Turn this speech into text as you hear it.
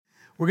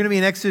We're going to be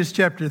in Exodus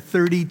chapter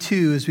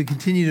 32 as we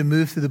continue to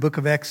move through the book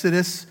of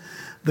Exodus.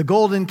 The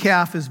golden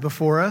calf is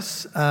before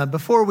us.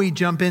 Before we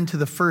jump into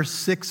the first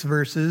 6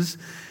 verses,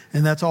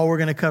 and that's all we're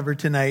going to cover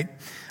tonight,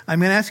 I'm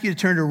going to ask you to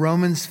turn to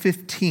Romans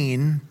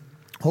 15.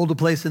 Hold a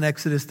place in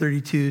Exodus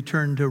 32.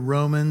 Turn to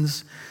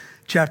Romans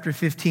chapter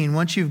 15.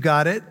 Once you've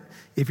got it,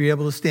 if you're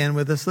able to stand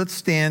with us, let's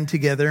stand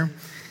together.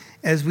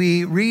 As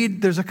we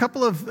read, there's a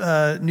couple of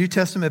New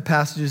Testament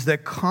passages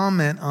that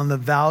comment on the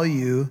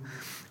value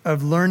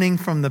of learning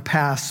from the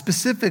past,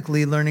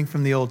 specifically learning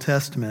from the Old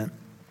Testament.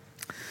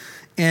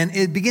 And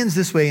it begins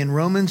this way in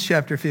Romans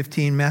chapter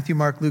 15, Matthew,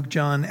 Mark, Luke,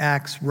 John,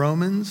 Acts,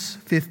 Romans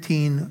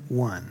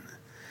 15:1.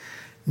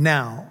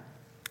 Now,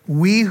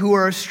 we who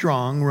are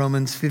strong,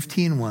 Romans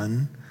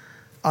 15:1,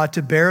 ought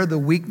to bear the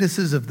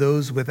weaknesses of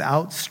those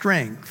without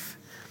strength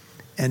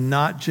and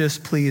not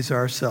just please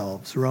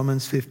ourselves,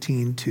 Romans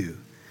 15:2.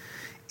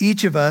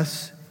 Each of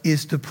us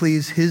is to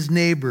please his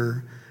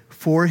neighbor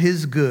for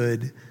his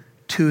good,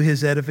 to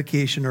his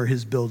edification or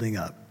his building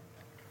up.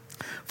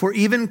 For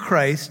even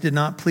Christ did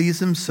not please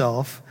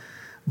himself,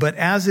 but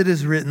as it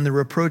is written, the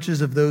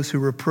reproaches of those who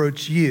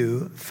reproach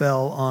you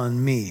fell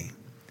on me.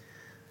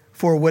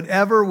 For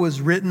whatever was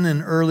written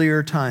in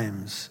earlier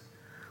times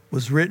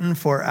was written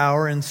for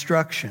our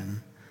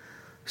instruction,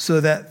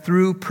 so that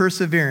through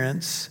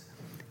perseverance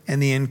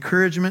and the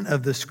encouragement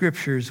of the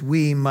scriptures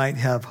we might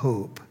have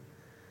hope.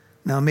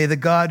 Now may the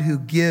God who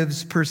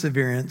gives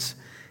perseverance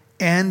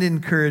and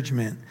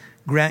encouragement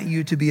grant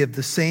you to be of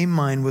the same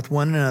mind with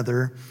one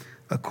another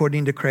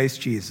according to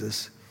Christ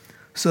Jesus,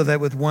 so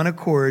that with one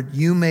accord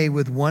you may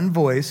with one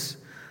voice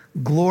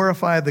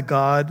glorify the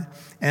God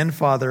and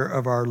Father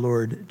of our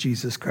Lord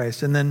Jesus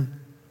Christ. And then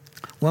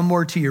one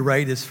more to your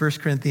right is 1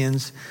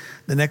 Corinthians,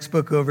 the next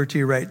book over to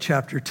your right,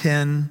 chapter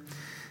 10.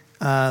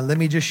 Let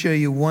me just show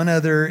you one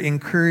other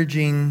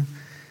encouraging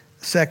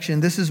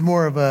section. This is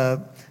more of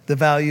the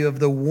value of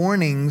the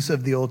warnings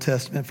of the Old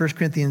Testament. 1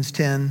 Corinthians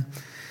 10.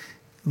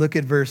 Look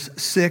at verse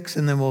 6,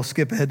 and then we'll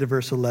skip ahead to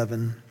verse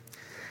 11.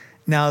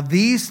 Now,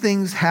 these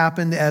things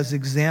happened as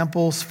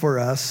examples for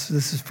us.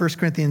 This is 1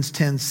 Corinthians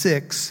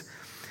 10:6,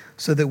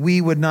 so that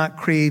we would not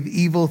crave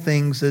evil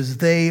things as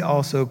they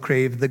also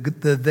craved.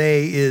 The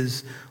they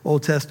is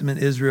Old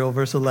Testament Israel,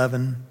 verse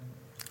 11.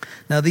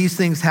 Now, these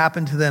things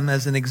happened to them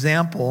as an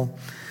example,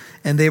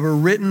 and they were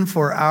written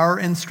for our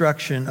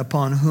instruction,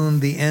 upon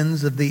whom the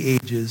ends of the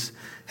ages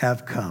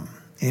have come.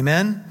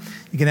 Amen?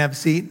 You can have a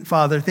seat.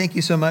 Father, thank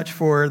you so much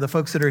for the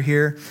folks that are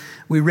here.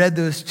 We read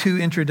those 2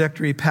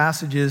 introductory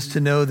passages to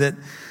know that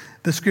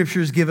the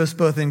scriptures give us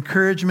both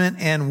encouragement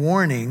and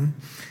warning.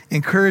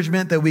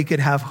 Encouragement that we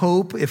could have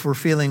hope if we're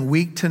feeling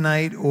weak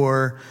tonight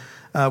or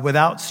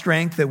without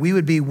strength, that we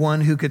would be one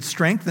who could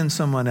strengthen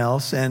someone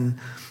else and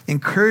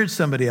encourage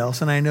somebody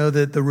else. And I know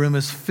that the room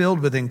is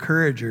filled with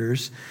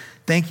encouragers.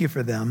 Thank you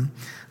for them.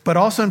 But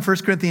also in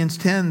 1 Corinthians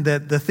 10,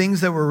 that the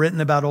things that were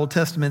written about Old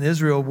Testament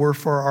Israel were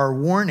for our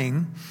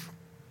warning.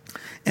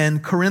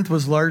 And Corinth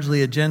was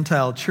largely a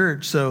Gentile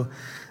church. So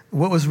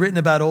what was written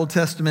about Old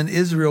Testament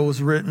Israel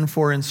was written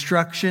for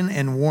instruction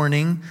and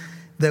warning,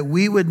 that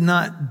we would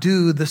not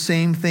do the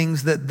same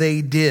things that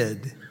they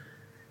did,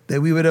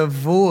 that we would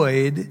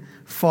avoid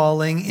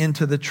falling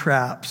into the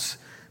traps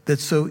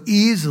that so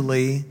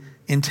easily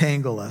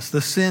entangle us, the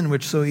sin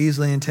which so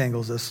easily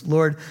entangles us.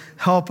 Lord,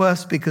 help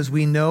us, because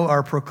we know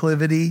our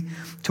proclivity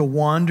to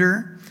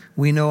wander.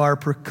 We know our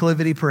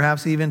proclivity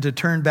perhaps even to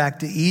turn back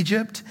to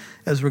Egypt,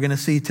 as we're going to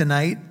see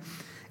tonight.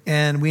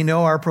 And we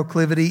know our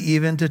proclivity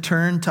even to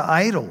turn to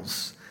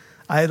idols,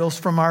 idols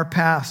from our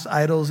past,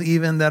 idols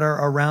even that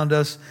are around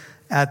us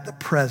at the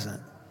present.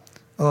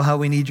 Oh, how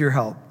we need your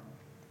help.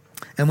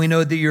 And we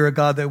know that you're a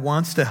God that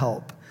wants to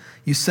help.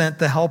 You sent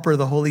the helper,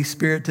 the Holy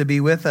Spirit, to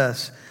be with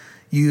us.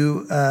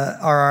 You are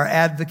our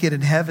advocate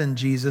in heaven,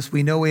 Jesus.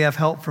 We know we have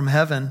help from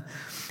heaven.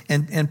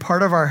 And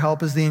part of our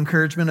help is the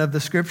encouragement of the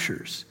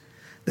scriptures,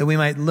 that we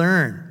might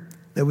learn,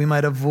 that we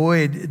might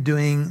avoid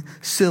doing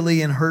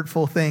silly and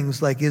hurtful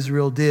things like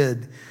Israel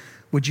did.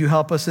 Would you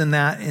help us in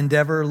that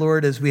endeavor,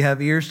 Lord, as we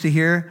have ears to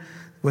hear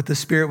what the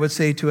Spirit would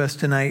say to us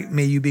tonight?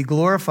 May you be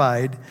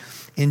glorified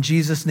in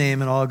Jesus'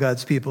 name, and all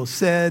God's people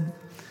said,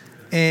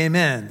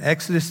 amen.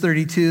 Exodus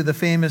 32, the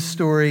famous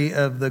story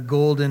of the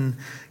golden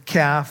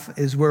calf,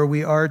 is where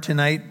we are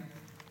tonight.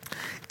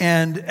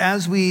 And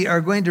as we are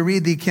going to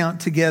read the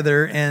account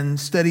together and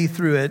study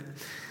through it,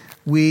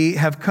 we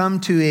have come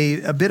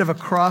to a bit of a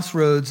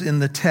crossroads in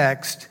the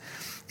text.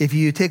 If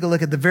you take a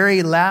look at the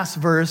very last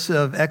verse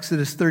of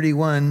Exodus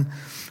 31,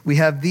 we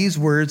have these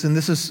words, and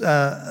this is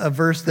a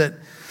verse that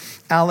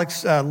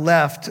Alex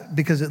left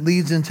because it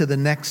leads into the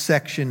next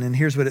section. And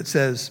here's what it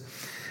says.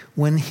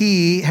 When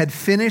he had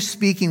finished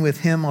speaking with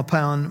him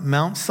upon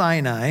Mount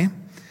Sinai,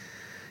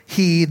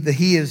 he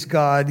is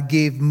God,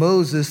 gave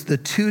Moses the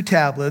 2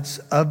 tablets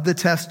of the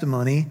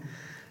testimony,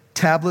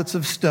 tablets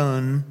of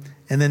stone,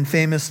 and then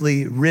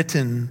famously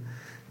written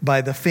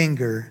by the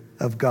finger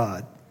of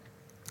God.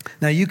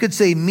 Now you could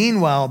say,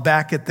 meanwhile,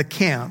 back at the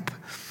camp,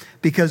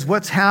 because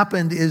what's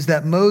happened is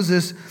that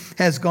Moses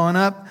has gone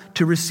up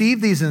to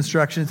receive these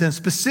instructions. And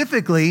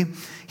specifically,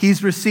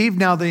 he's received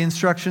now the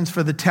instructions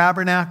for the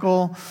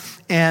tabernacle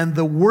and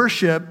the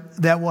worship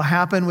that will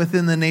happen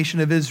within the nation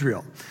of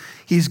Israel.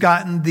 He's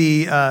gotten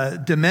the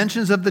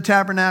dimensions of the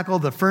tabernacle,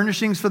 the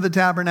furnishings for the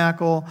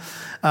tabernacle,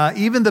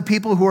 even the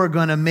people who are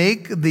going to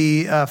make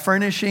the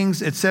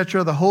furnishings,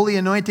 etc., the holy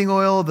anointing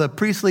oil, the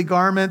priestly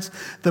garments,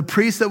 the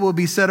priests that will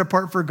be set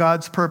apart for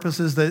God's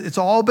purposes. It's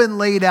all been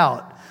laid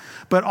out.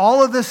 But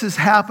all of this has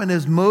happened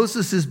as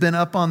Moses has been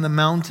up on the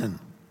mountain,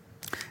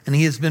 and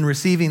he has been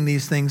receiving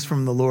these things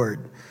from the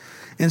Lord.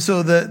 And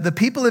so the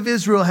people of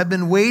Israel have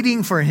been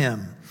waiting for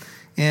him.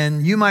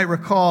 And you might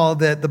recall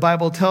that the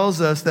Bible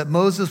tells us that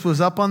Moses was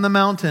up on the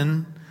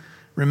mountain,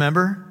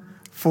 remember,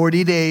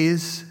 40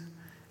 days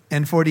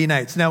and 40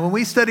 nights. Now, when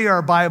we study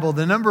our Bible,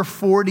 the number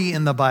 40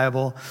 in the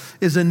Bible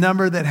is a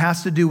number that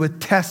has to do with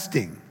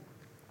testing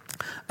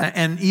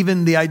and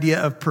even the idea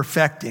of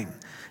perfecting.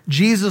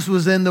 Jesus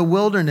was in the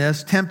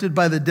wilderness, tempted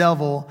by the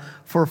devil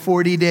for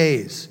 40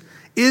 days.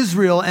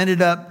 Israel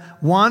ended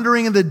up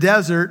wandering in the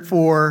desert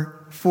for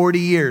 40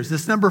 years.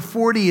 This number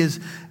 40 is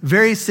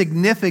very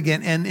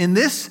significant. And in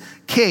this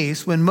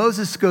case, when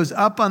Moses goes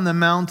up on the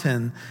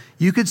mountain,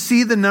 you could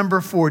see the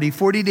number 40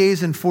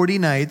 days and 40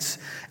 nights,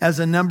 as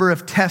a number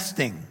of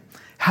testing.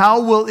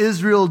 How will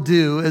Israel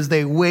do as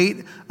they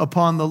wait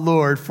upon the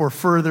Lord for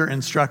further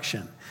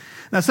instruction?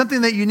 Now,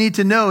 something that you need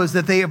to know is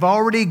that they have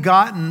already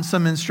gotten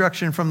some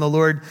instruction from the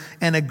Lord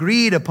and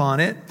agreed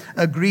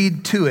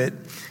to it.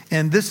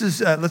 And this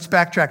is, let's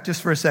backtrack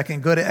just for a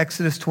second. Go to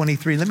Exodus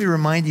 23. Let me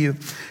remind you,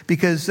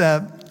 because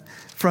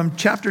from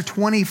chapter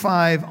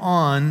 25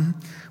 on,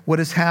 what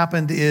has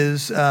happened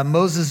is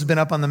Moses has been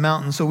up on the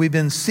mountain. So we've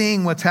been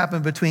seeing what's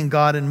happened between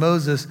God and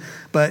Moses,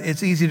 but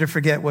it's easy to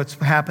forget what's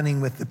happening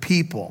with the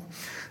people.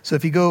 So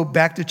if you go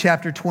back to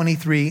chapter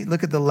 23,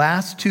 look at the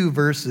last two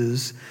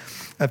verses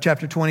of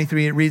chapter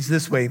 23. It reads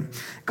this way.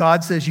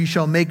 God says, "You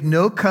shall make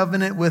no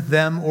covenant with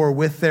them or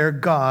with their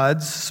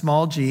gods,"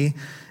 small g,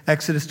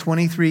 Exodus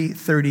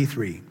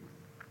 23:33.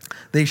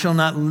 "They shall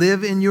not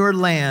live in your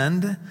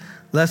land,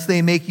 lest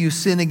they make you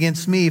sin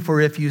against me.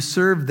 For if you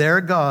serve their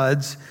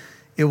gods,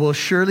 it will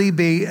surely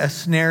be a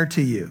snare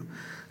to you."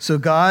 So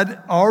God,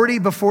 already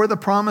before the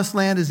promised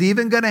land is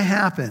even going to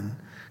happen,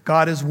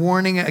 God is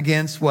warning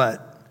against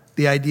what?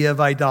 The idea of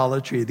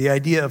idolatry, the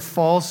idea of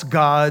false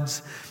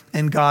gods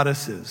and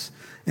goddesses.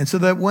 And so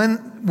that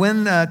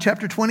when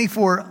chapter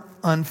 24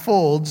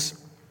 unfolds,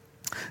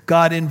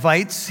 God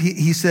invites,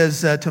 he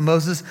says to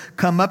Moses,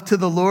 "Come up to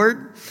the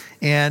Lord."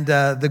 And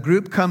the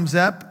group comes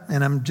up,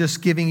 and I'm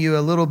just giving you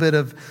a little bit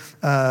of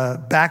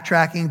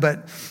backtracking,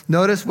 but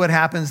notice what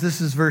happens. This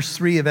is verse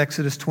 3 of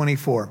Exodus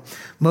 24.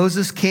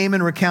 "Moses came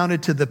and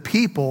recounted to the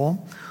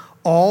people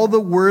all the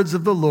words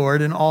of the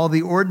Lord and all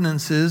the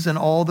ordinances, and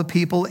all the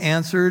people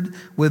answered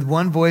with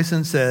one voice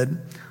and said,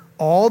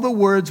 'All the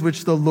words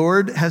which the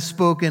Lord has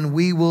spoken,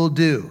 we will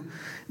do.'"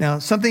 Now,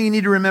 something you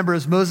need to remember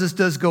is Moses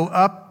does go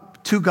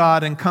up to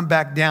God and come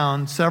back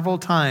down several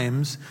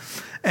times.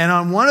 And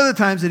on one of the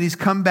times that he's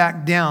come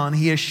back down,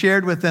 he has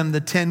shared with them the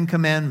 10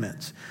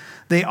 commandments.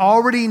 They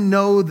already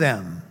know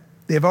them.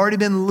 They've already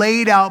been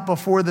laid out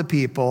before the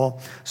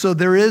people. So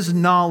there is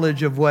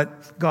knowledge of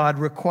what God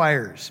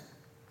requires.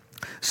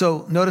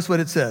 So notice what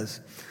it says.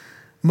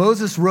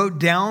 "Moses wrote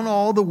down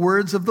all the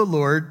words of the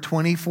Lord,"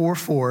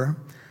 24:4.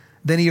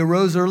 "Then he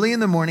arose early in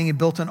the morning and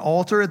built an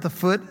altar at the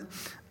foot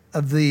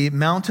of the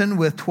mountain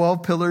with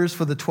 12 pillars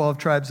for the 12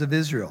 tribes of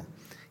Israel.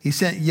 He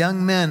sent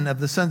young men of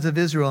the sons of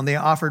Israel, and they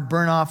offered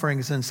burnt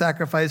offerings and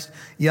sacrificed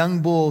young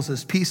bulls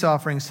as peace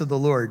offerings to the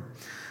Lord.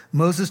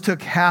 Moses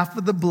took half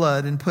of the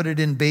blood and put it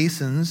in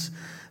basins.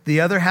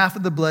 The other half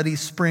of the blood he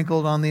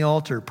sprinkled on the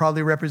altar,"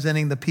 probably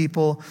representing the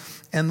people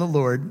and the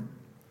Lord.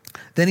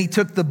 "Then he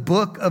took the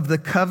book of the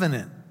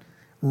covenant,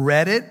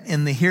 read it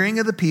in the hearing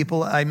of the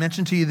people." I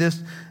mentioned to you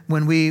this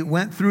when we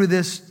went through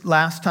this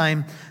last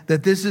time,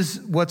 that this is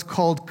what's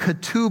called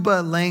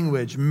ketubah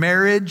language,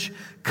 marriage,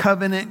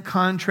 covenant,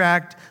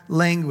 contract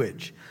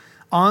language.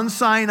 On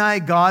Sinai,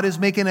 God is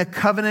making a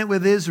covenant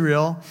with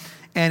Israel,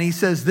 and he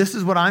says, this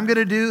is what I'm going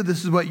to do,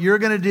 this is what you're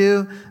going to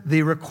do.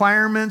 The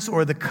requirements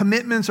or the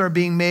commitments are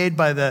being made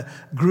by the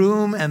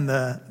groom and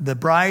the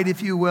bride,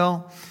 if you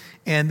will,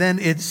 and then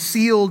it's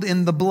sealed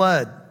in the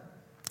blood.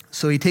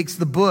 So he takes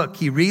the book,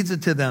 he reads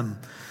it to them.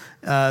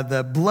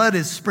 The blood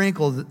is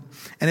sprinkled,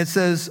 and it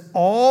says,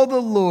 "All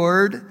the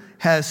Lord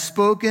has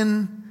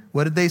spoken,"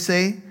 what did they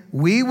say?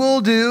 "We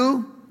will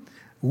do,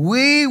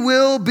 we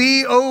will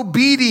be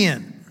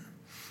obedient."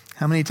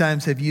 How many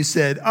times have you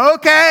said,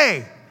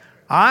 "Okay,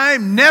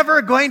 I'm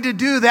never going to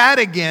do that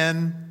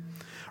again.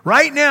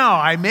 Right now,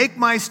 I make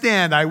my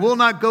stand. I will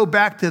not go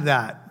back to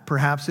that"?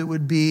 Perhaps it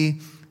would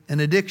be an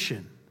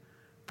addiction.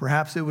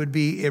 Perhaps it would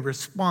be a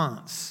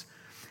response.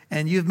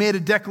 And you've made a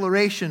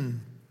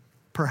declaration,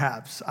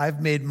 perhaps.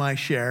 I've made my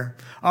share.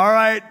 "All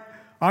right,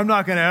 I'm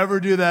not going to ever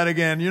do that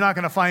again. You're not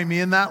going to find me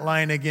in that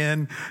line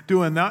again,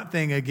 doing that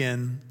thing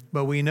again."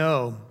 But we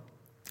know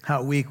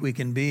how weak we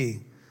can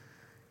be.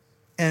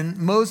 And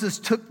Moses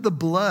took the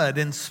blood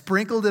and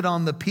sprinkled it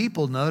on the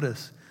people,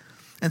 notice.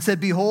 and said,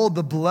 behold,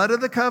 the blood of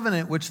the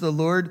covenant which the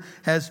Lord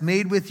has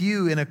made with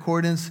you in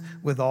accordance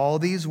with all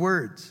these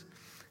words.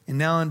 And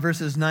now in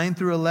verses 9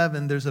 through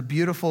 11, there's a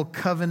beautiful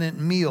covenant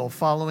meal.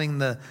 Following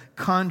the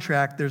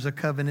contract, there's a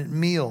covenant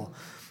meal.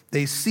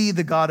 They see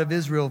the God of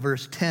Israel,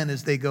 verse 10,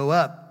 as they go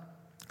up.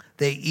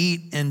 They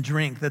eat and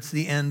drink. That's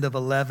the end of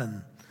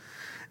 11.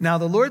 Now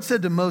the Lord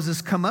said to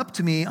Moses, come up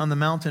to me on the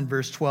mountain,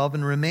 verse 12,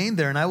 and remain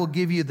there, and I will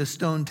give you the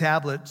stone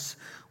tablets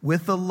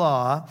with the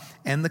law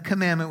and the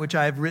commandment which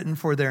I have written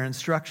for their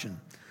instruction.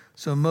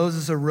 So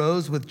Moses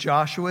arose with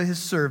Joshua his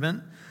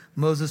servant.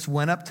 Moses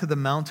went up to the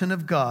mountain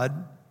of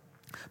God.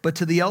 But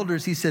to the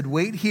elders he said,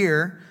 wait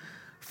here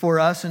for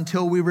us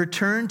until we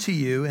return to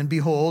you. And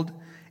behold,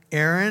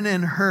 Aaron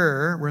and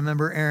Hur,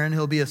 remember Aaron,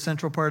 he'll be a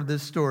central part of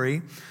this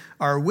story,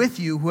 are with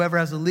you. Whoever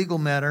has a legal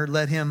matter,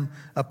 let him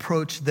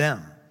approach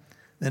them.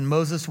 Then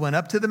Moses went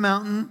up to the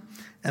mountain,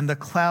 and the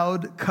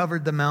cloud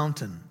covered the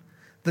mountain.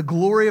 The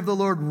glory of the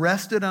Lord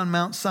rested on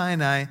Mount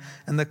Sinai,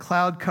 and the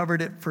cloud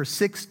covered it for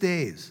 6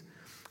 days.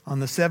 On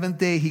the seventh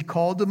day, he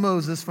called to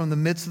Moses from the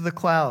midst of the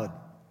cloud.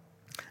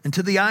 And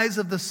to the eyes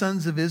of the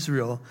sons of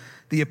Israel,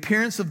 the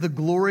appearance of the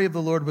glory of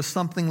the Lord was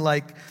something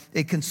like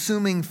a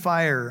consuming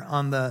fire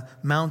on the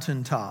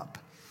mountaintop.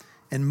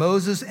 And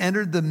Moses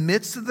entered the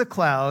midst of the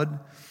cloud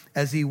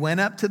as he went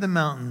up to the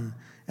mountain,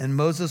 and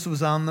Moses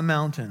was on the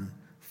mountain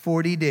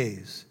 40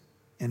 days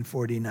and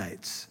 40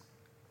 nights.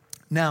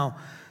 Now,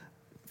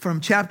 from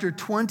chapter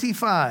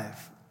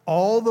 25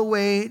 all the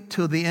way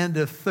to the end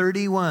of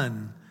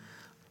 31,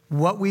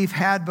 what we've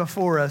had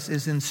before us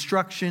is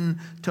instruction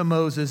to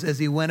Moses as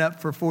he went up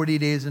for 40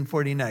 days and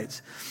 40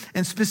 nights.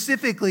 And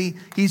specifically,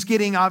 he's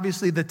getting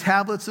obviously the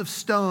tablets of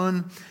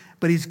stone,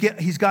 but he's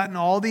gotten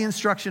all the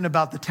instruction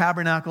about the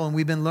tabernacle, and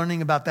we've been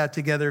learning about that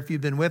together if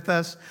you've been with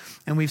us,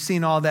 and we've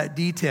seen all that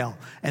detail.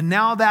 And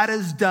now that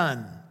is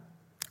done.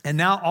 And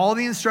now all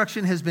the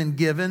instruction has been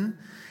given,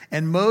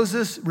 and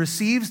Moses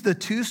receives the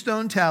 2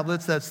 stone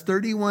tablets, that's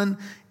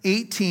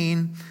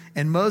 31:18,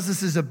 and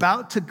Moses is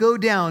about to go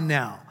down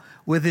now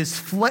with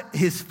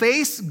his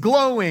face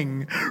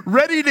glowing,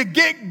 ready to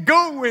get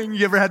going.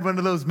 You ever had one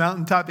of those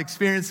mountaintop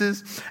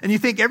experiences? And you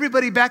think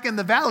everybody back in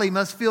the valley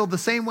must feel the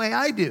same way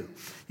I do.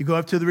 You go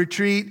up to the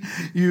retreat,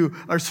 you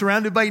are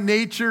surrounded by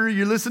nature,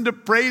 you listen to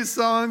praise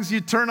songs,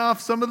 you turn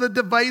off some of the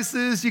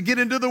devices, you get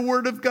into the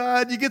Word of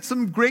God, you get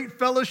some great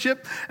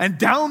fellowship, and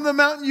down the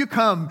mountain you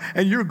come,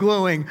 and you're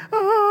glowing.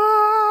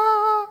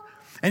 Ah!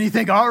 And you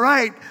think, all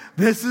right,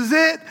 this is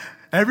it.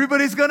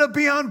 Everybody's going to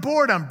be on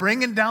board. I'm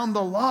bringing down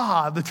the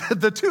law,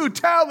 the 2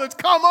 tablets.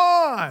 Come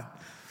on.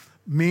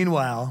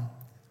 Meanwhile,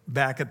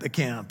 back at the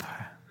camp,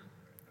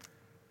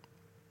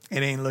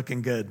 it ain't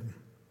looking good.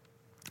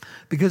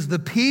 Because the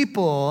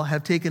people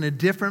have taken a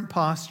different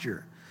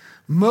posture.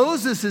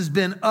 Moses has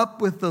been up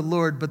with the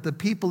Lord, but the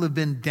people have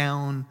been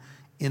down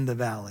in the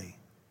valley.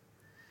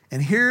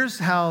 And here's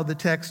how the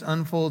text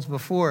unfolds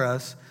before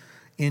us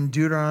in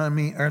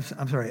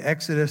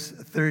Exodus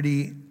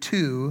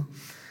 32.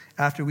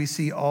 After we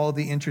see all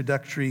the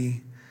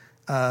introductory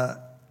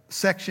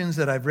sections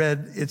that I've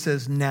read, it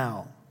says,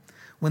 now,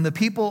 when the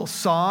people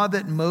saw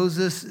that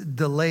Moses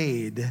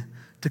delayed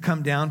to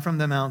come down from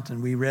the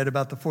mountain, we read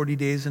about the 40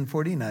 days and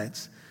 40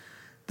 nights,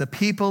 the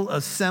people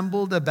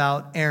assembled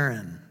about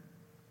Aaron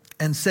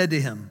and said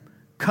to him,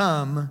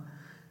 come,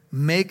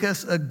 make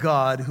us a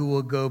God who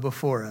will go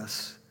before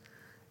us.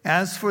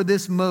 As for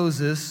this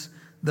Moses,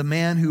 the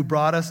man who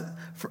brought us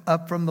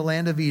up from the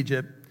land of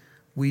Egypt,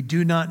 we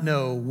do not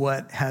know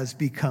what has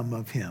become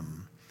of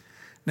him.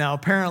 Now,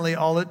 apparently,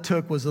 all it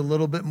took was a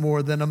little bit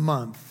more than a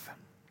month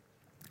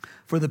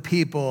for the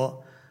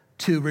people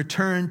to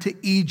return to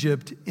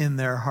Egypt in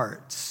their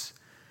hearts.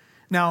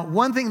 Now,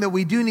 one thing that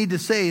we do need to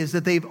say is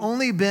that they've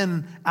only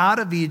been out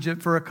of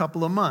Egypt for a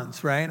couple of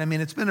months, right? I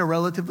mean, it's been a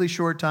relatively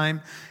short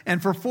time.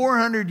 And for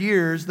 400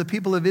 years, the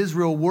people of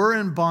Israel were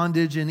in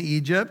bondage in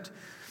Egypt.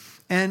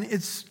 And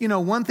it's,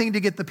 one thing to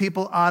get the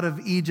people out of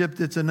Egypt.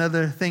 It's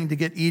another thing to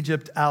get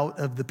Egypt out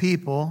of the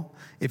people,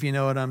 if you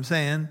know what I'm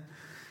saying.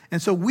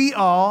 And so we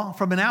all,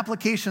 from an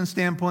application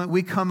standpoint,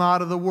 we come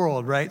out of the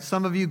world, right?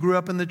 Some of you grew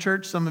up in the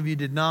church. Some of you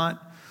did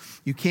not.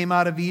 You came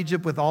out of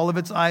Egypt with all of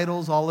its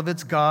idols, all of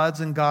its gods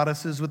and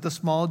goddesses with a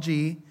small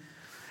g.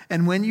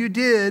 And when you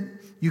did,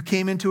 you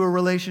came into a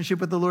relationship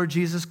with the Lord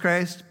Jesus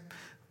Christ.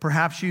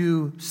 Perhaps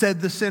you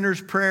said the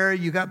sinner's prayer.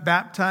 You got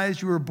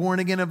baptized. You were born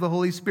again of the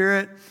Holy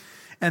Spirit.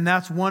 And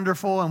that's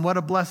wonderful, and what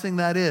a blessing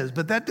that is.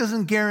 But that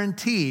doesn't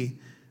guarantee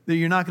that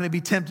you're not going to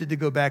be tempted to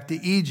go back to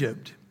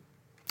Egypt.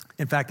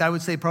 In fact, I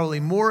would say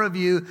probably more of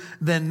you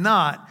than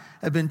not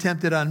have been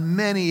tempted on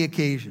many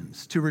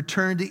occasions to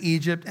return to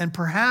Egypt, and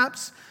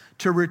perhaps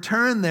to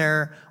return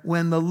there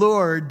when the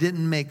Lord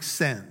didn't make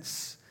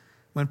sense,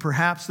 when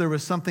perhaps there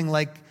was something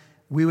like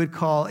we would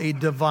call a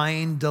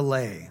divine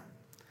delay.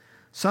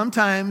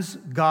 Sometimes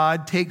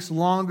God takes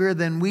longer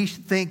than we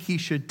think he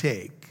should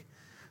take.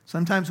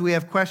 Sometimes we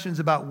have questions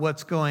about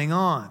what's going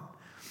on.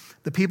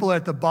 The people are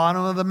at the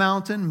bottom of the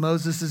mountain.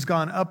 Moses has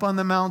gone up on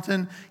the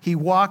mountain. He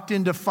walked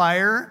into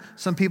fire.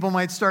 Some people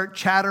might start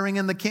chattering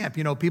in the camp.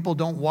 People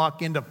don't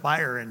walk into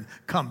fire and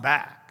come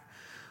back.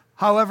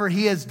 However,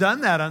 he has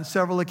done that on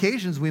several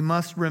occasions. We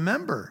must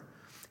remember.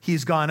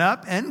 He's gone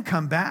up and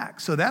come back.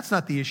 So that's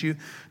not the issue.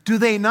 Do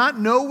they not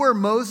know where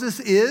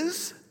Moses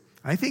is?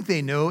 I think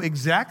they know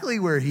exactly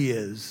where he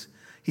is.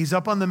 He's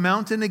up on the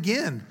mountain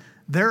again.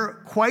 They're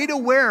quite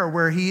aware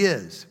where he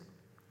is.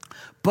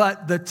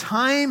 But the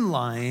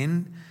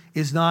timeline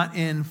is not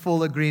in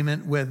full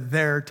agreement with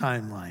their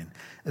timeline.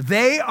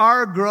 They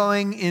are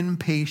growing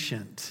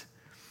impatient.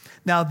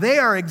 Now, they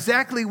are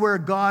exactly where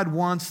God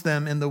wants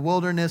them in the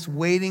wilderness,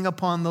 waiting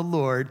upon the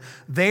Lord.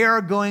 They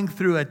are going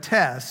through a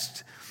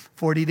test,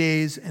 40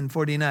 days and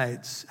 40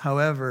 nights.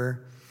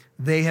 However,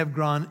 they have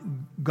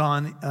grown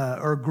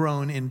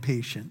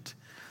impatient.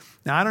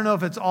 Now, I don't know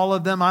if it's all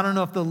of them. I don't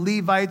know if the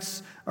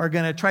Levites are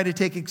going to try to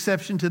take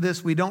exception to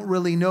this. We don't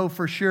really know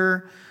for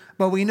sure.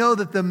 But we know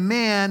that the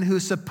man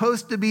who's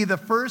supposed to be the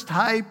first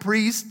high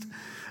priest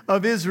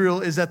of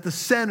Israel is at the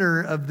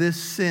center of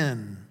this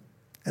sin,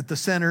 at the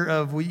center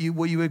of what you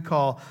would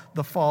call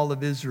the fall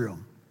of Israel.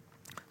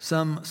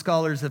 Some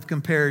scholars have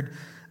compared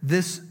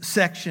this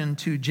section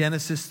to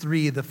Genesis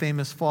 3, the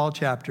famous fall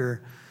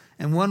chapter.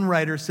 And one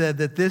writer said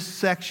that this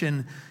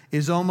section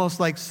is almost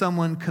like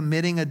someone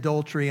committing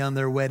adultery on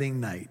their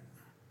wedding night.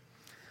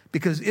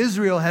 Because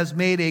Israel has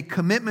made a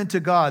commitment to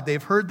God.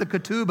 They've heard the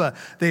ketubah.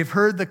 They've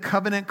heard the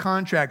covenant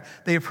contract.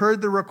 They've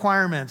heard the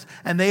requirements.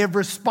 And they have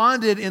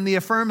responded in the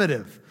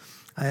affirmative.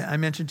 I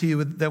mentioned to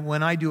you that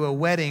when I do a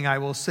wedding, I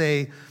will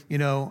say,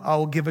 I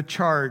will give a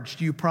charge.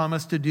 Do you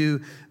promise to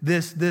do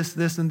this, this,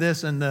 this, and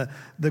this? And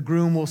the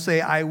groom will say,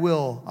 I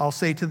will. I'll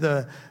say to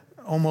the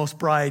almost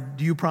bride,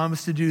 do you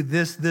promise to do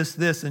this, this,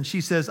 this? And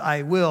she says,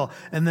 I will.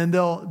 And then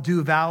they'll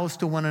do vows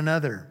to one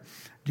another.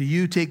 Do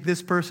you take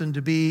this person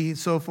to be,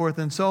 so forth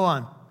and so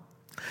on?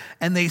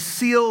 And they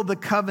seal the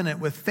covenant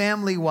with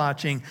family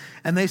watching.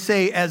 And they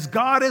say, as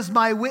God is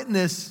my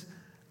witness,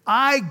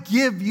 I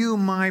give you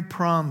my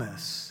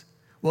promise.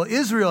 Well,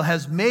 Israel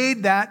has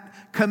made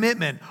that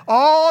commitment.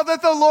 All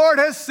that the Lord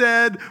has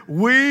said,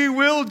 we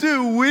will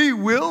do. We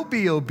will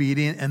be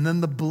obedient. And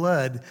then the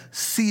blood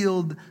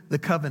sealed the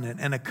covenant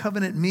and a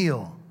covenant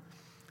meal.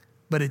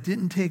 But it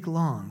didn't take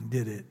long,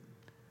 did it?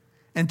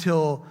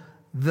 Until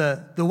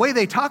the way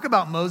they talk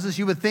about Moses,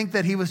 you would think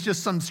that he was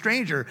just some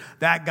stranger.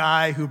 That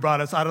guy who brought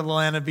us out of the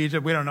land of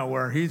Egypt, we don't know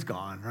where he's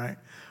gone, right?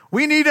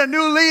 We need a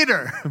new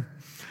leader.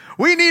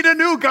 We need a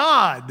new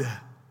God.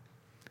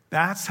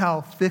 That's how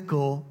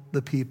fickle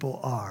the people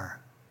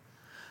are.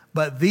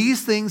 But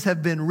these things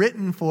have been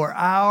written for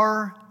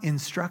our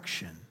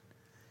instruction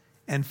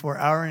and for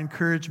our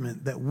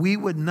encouragement, that we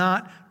would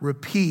not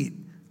repeat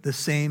the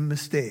same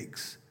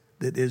mistakes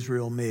that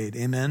Israel made.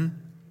 Amen?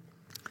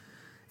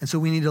 And so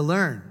we need to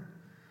learn.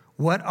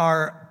 What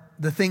are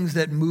the things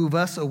that move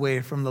us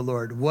away from the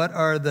Lord? What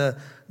are the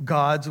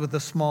gods with a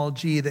small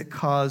g that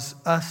cause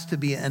us to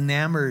be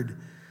enamored?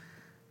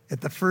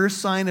 At the first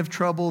sign of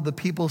trouble, the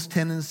people's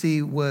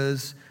tendency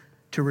was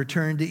to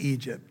return to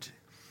Egypt.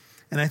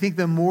 And I think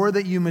the more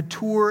that you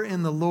mature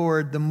in the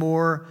Lord, the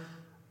more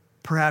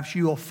perhaps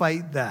you will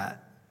fight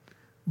that.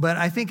 But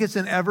I think it's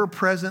an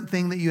ever-present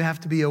thing that you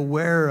have to be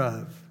aware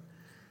of.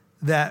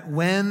 That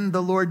when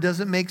the Lord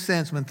doesn't make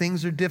sense, when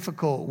things are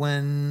difficult,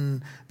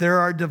 when there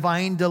are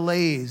divine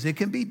delays, it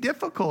can be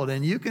difficult.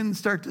 And you can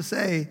start to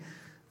say,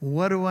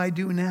 what do I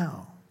do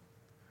now?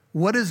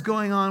 What is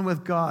going on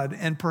with God?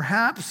 And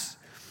perhaps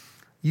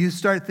you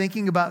start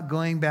thinking about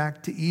going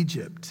back to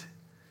Egypt.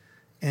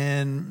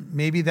 And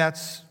maybe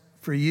that's,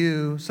 for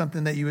you,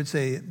 something that you would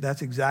say,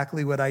 that's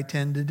exactly what I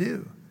tend to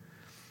do.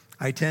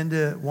 I tend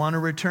to want to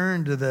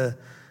return to the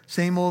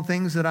same old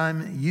things that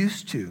I'm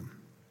used to.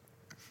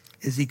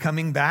 Is he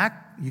coming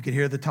back? You could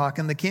hear the talk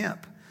in the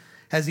camp.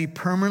 Has he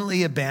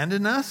permanently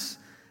abandoned us?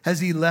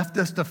 Has he left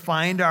us to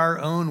find our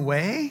own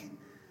way?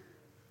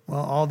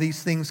 Well, all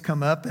these things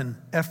come up, and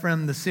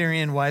Ephraim the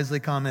Syrian wisely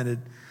commented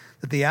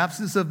that the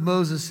absence of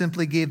Moses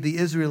simply gave the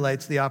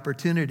Israelites the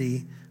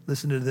opportunity,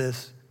 listen to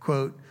this,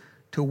 quote,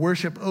 to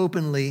worship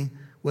openly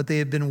what they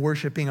had been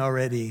worshiping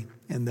already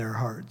in their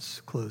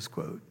hearts, close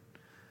quote.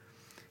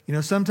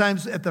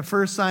 Sometimes at the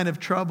first sign of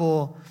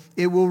trouble,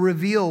 it will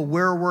reveal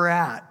where we're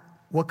at.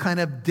 What kind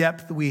of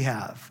depth we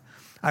have.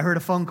 I heard a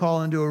phone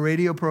call into a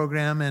radio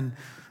program, and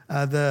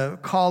the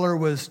caller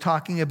was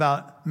talking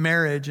about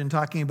marriage and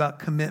talking about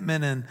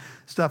commitment and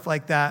stuff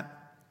like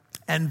that,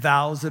 and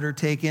vows that are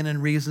taken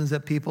and reasons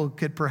that people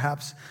could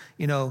perhaps,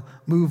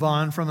 move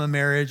on from a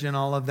marriage and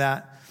all of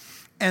that.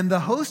 And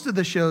the host of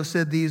the show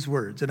said these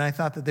words, and I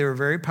thought that they were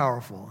very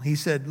powerful. He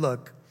said,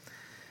 look,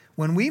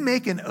 when we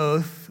make an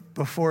oath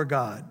before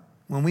God,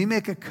 when we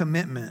make a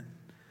commitment,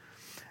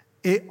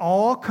 it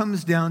all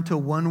comes down to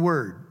one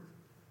word,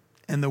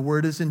 and the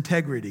word is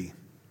integrity.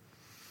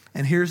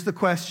 And here's the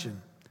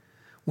question.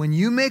 When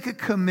you make a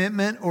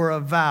commitment or a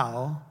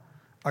vow,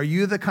 are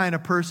you the kind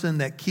of person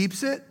that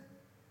keeps it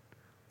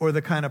or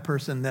the kind of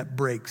person that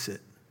breaks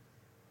it?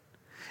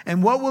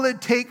 And what will it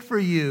take for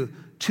you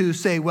to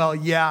say, well,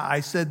 yeah, I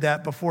said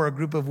that before a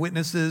group of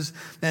witnesses,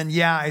 and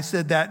yeah, I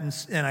said that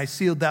and I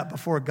sealed that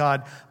before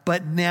God,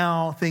 but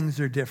now things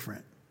are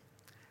different.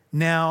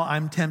 Now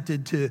I'm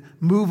tempted to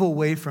move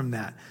away from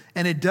that.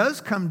 And it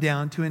does come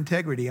down to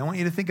integrity. I want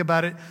you to think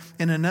about it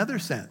in another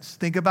sense.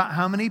 Think about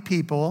how many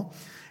people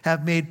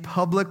have made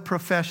public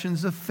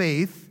professions of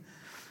faith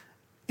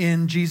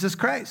in Jesus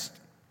Christ.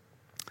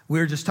 We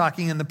were just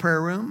talking in the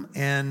prayer room,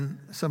 and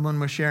someone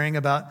was sharing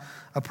about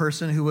a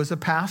person who was a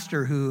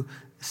pastor who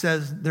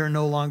says they're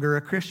no longer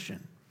a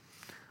Christian.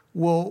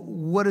 Well,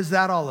 what is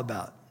that all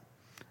about?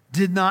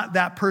 Did not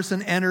that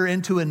person enter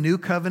into a new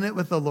covenant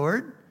with the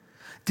Lord?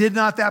 Did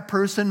not that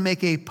person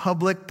make a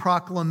public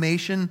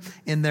proclamation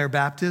in their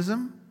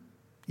baptism?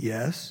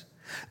 Yes.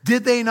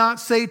 Did they not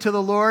say to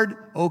the Lord,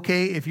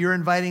 okay, if you're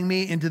inviting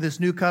me into this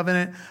new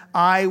covenant,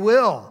 I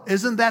will?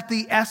 Isn't that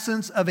the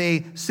essence of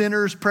a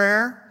sinner's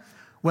prayer?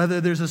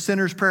 Whether there's a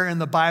sinner's prayer in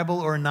the Bible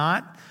or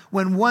not.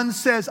 When one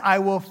says, I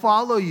will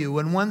follow you,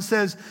 when one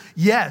says,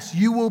 yes,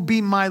 you will be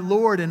my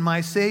Lord and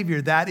my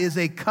Savior, that is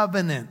a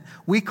covenant.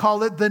 We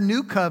call it the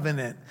new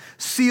covenant,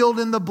 sealed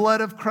in the blood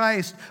of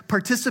Christ,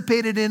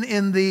 participated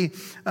in the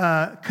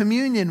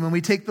communion when we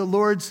take the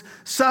Lord's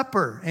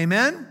Supper.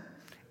 Amen?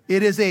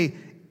 It is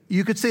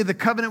you could say the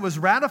covenant was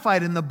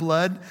ratified in the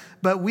blood,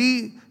 but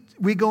we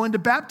go into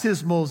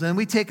baptismals and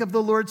we take of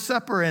the Lord's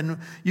Supper. And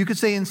you could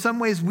say in some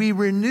ways we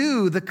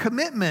renew the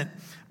commitment.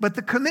 But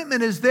the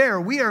commitment is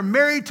there. We are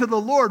married to the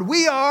Lord.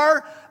 We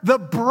are the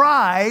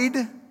bride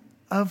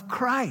of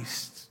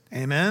Christ.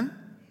 Amen?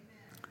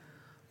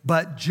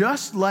 But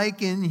just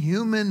like in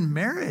human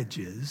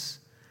marriages,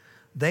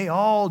 they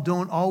all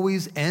don't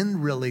always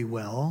end really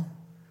well.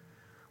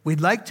 We'd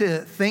like to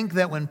think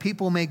that when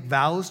people make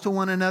vows to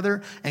one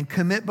another and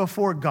commit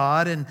before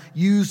God and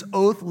use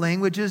oath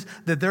languages,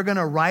 that they're going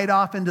to ride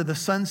off into the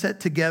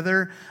sunset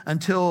together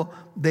until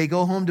they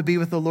go home to be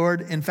with the Lord.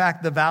 In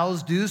fact, the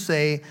vows do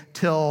say,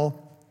 till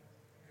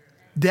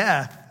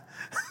death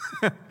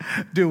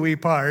do we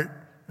part,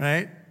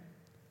 right?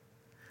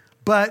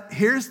 But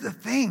here's the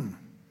thing.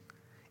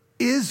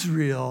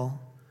 Israel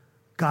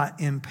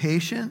got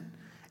impatient.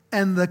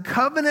 And the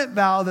covenant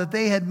vow that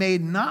they had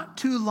made not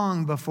too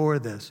long before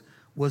this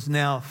was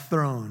now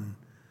thrown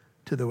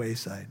to the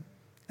wayside.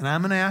 And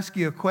I'm going to ask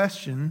you a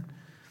question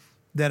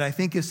that I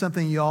think is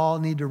something you all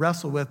need to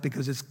wrestle with,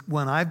 because it's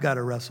one I've got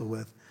to wrestle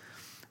with.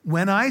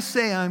 When I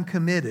say I'm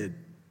committed,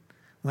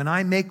 when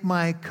I make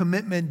my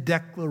commitment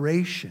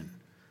declaration,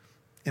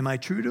 am I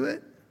true to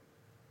it?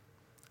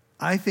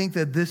 I think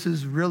that this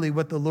is really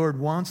what the Lord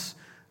wants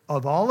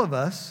of all of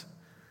us,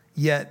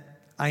 yet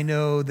I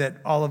know that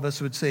all of us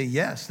would say,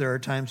 yes, there are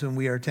times when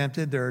we are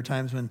tempted. There are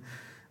times when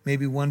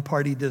maybe one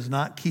party does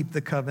not keep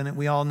the covenant.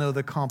 We all know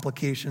the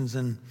complications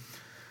and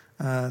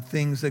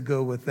things that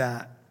go with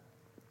that.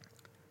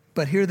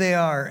 But here they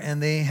are,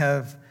 and they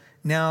have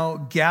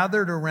now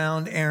gathered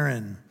around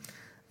Aaron.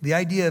 The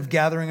idea of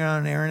gathering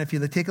around Aaron, if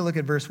you take a look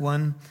at verse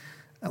 1,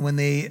 when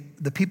the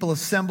people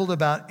assembled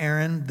about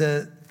Aaron,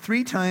 the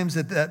 3 times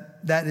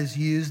that is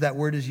used, that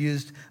word is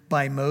used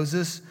by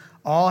Moses,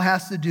 all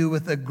has to do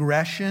with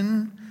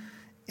aggression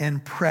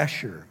and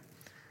pressure.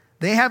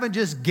 They haven't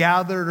just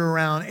gathered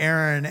around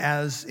Aaron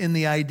as in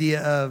the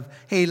idea of,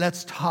 hey,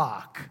 let's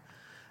talk.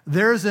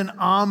 There's an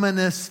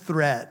ominous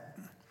threat.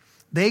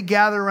 They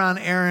gather around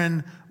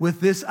Aaron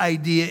with this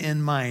idea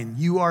in mind.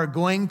 You are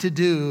going to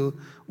do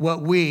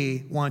what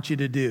we want you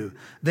to do.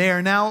 They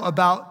are now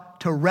about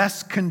to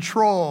wrest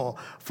control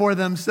for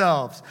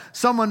themselves.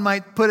 Someone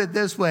might put it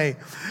this way: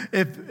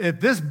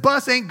 if this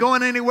bus ain't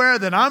going anywhere,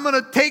 then I'm going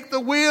to take the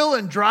wheel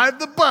and drive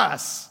the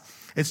bus.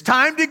 It's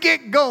time to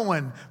get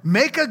going.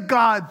 Make a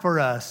god for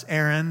us,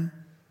 Aaron.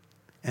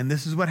 And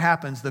this is what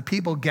happens. The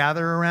people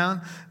gather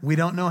around. We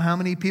don't know how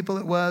many people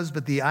it was,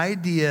 but the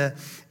idea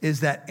is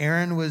that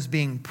Aaron was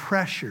being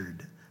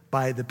pressured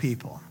by the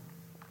people.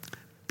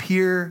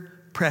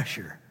 Peer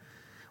pressure.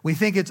 We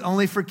think it's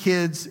only for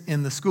kids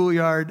in the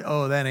schoolyard.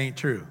 Oh, that ain't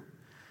true.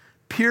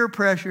 Peer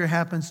pressure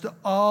happens to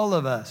all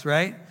of us,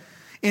 right?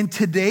 In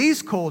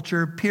today's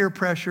culture, peer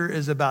pressure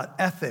is about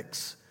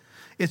ethics.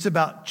 It's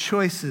about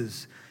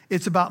choices.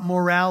 It's about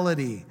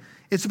morality.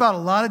 It's about a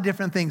lot of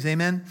different things,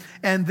 amen?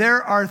 And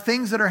there are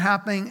things that are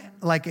happening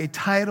like a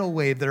tidal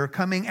wave that are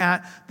coming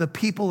at the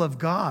people of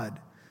God.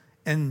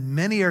 And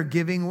many are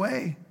giving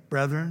way,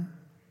 brethren.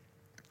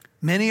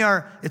 Many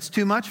are, it's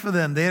too much for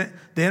them. They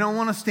don't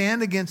want to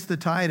stand against the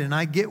tide, and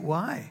I get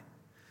why.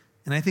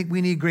 And I think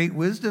we need great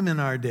wisdom in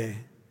our day.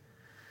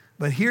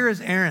 But here is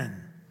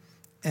Aaron,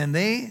 and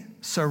they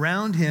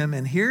surround him,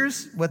 and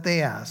here's what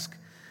they ask.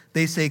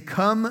 They say,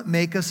 come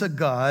make us a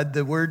god.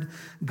 The word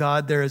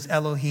God there is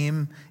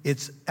Elohim.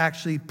 It's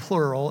actually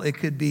plural. It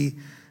could be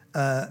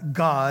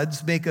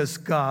gods. Make us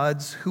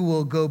gods who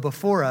will go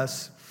before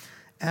us.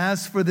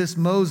 As for this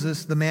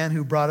Moses, the man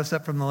who brought us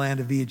up from the land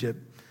of Egypt,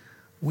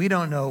 we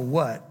don't know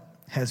what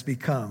has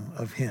become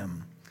of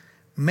him.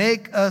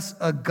 Make us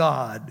a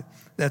god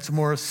that's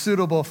more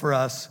suitable for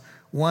us,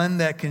 one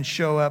that can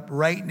show up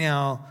right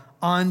now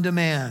on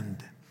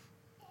demand.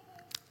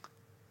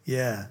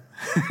 Yeah.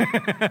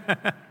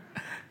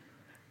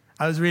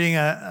 I was reading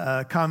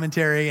a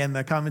commentary, and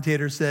the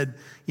commentator said,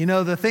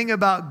 the thing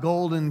about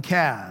golden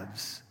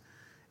calves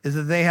is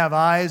that they have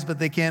eyes, but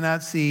they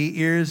cannot see,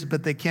 ears,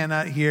 but they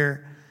cannot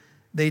hear.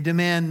 They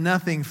demand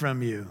nothing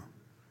from you.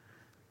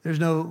 There's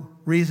no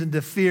reason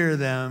to fear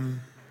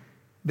them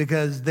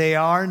because they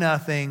are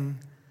nothing,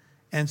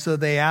 and so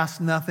they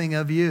ask nothing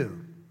of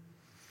you.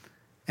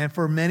 And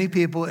for many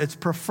people, it's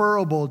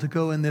preferable to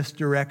go in this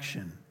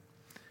direction,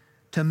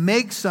 to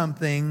make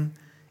something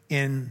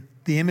in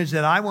the image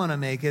that I want to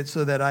make it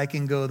so that I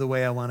can go the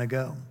way I want to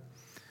go.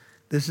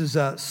 This is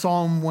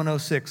Psalm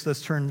 106.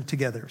 Let's turn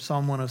together.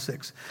 Psalm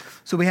 106.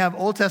 So we have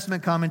Old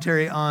Testament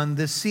commentary on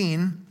this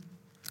scene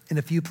in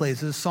a few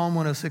places. Psalm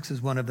 106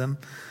 is one of them.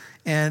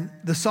 And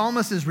the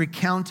psalmist is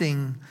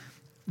recounting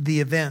the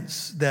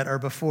events that are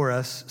before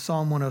us.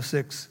 Psalm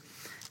 106.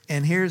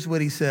 And here's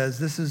what he says.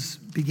 This is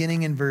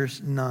beginning in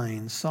verse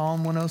 9.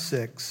 Psalm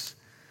 106,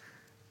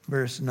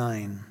 verse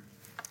 9.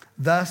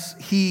 Thus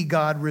he,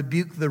 God,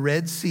 rebuked the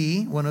Red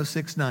Sea,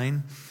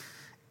 106:9,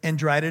 and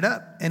dried it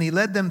up. And he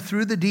led them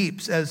through the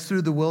deeps as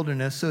through the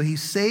wilderness. So he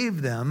saved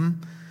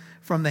them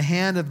from the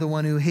hand of the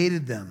one who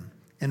hated them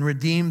and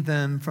redeemed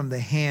them from the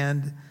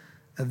hand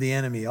of the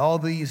enemy. All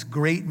these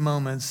great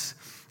moments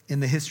in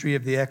the history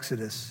of the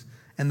Exodus.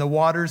 And the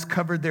waters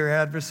covered their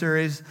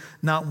adversaries.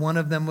 Not one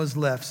of them was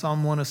left.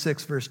 Psalm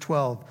 106, verse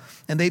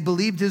 12. And they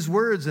believed his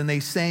words and they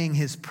sang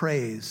his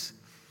praise.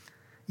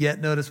 Yet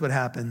notice what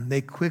happened.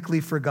 They quickly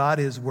forgot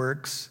his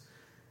works.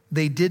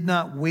 They did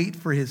not wait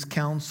for his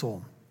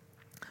counsel,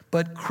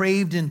 but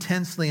craved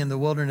intensely in the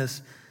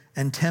wilderness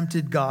and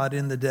tempted God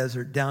in the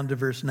desert. Down to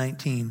verse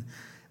 19.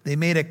 They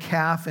made a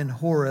calf in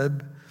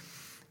Horeb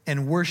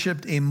and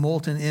worshiped a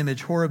molten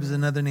image. Horeb is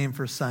another name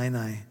for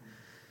Sinai.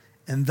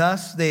 And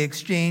thus they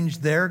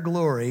exchanged their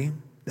glory,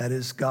 that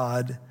is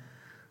God,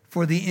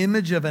 for the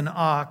image of an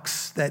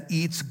ox that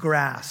eats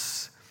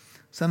grass.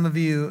 Some of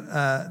you,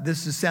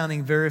 this is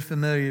sounding very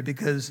familiar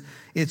because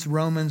it's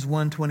Romans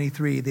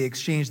 1:23. They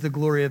exchanged the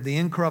glory of the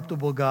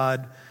incorruptible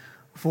God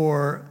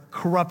for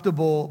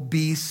corruptible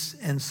beasts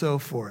and so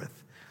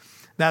forth.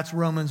 That's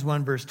Romans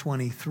 1, verse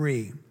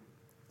 23.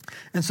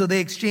 And so they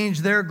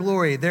exchanged their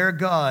glory, their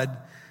God,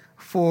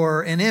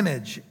 for an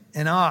image,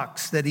 an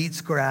ox that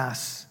eats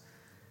grass,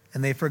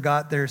 and they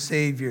forgot their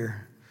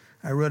Savior.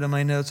 I wrote in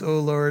my notes, "Oh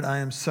Lord, I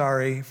am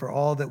sorry for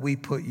all that we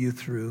put you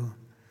through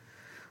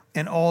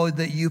and all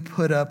that you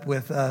put up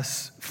with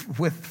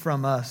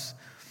from us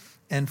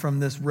and from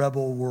this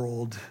rebel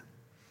world."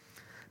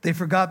 They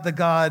forgot the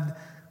God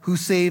who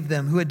saved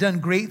them, who had done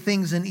great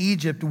things in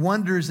Egypt,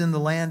 wonders in the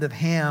land of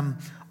Ham,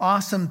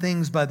 awesome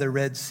things by the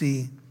Red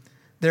Sea.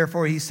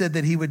 Therefore, he said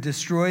that he would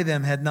destroy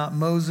them had not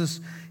Moses,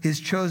 his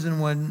chosen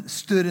one,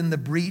 stood in the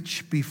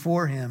breach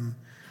before him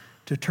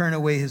to turn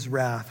away his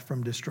wrath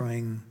from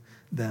destroying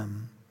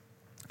them.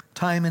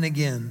 Time and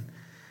again,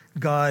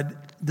 God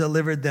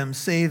delivered them,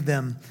 saved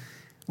them.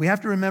 We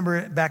have to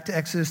remember back to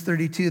Exodus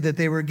 32 that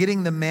they were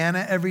getting the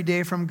manna every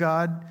day from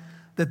God,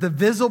 that the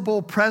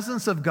visible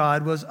presence of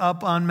God was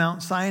up on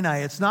Mount Sinai.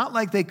 It's not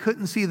like they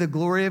couldn't see the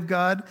glory of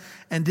God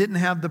and didn't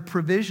have the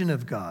provision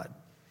of God.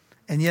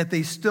 And yet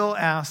they still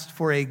asked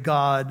for a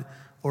god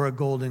or a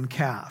golden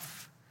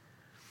calf.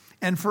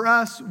 And for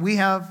us, we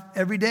have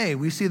every day,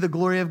 we see the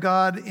glory of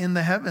God in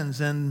the heavens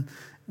and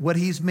what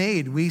he's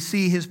made. We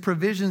see his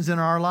provisions in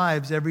our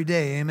lives every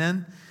day.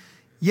 Amen.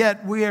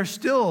 Yet we are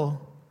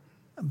still,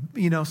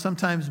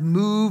 sometimes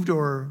moved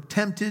or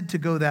tempted to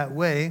go that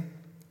way,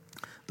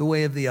 the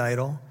way of the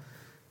idol.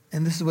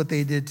 And this is what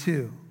they did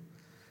too.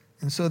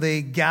 And so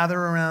they gather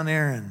around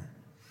Aaron.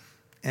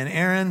 And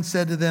Aaron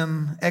said to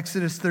them,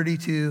 Exodus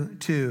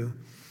 32:2,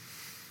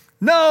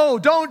 "No,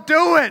 don't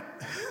do it.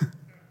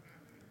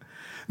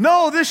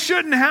 No, this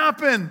shouldn't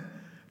happen.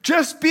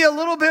 Just be a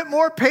little bit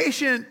more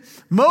patient.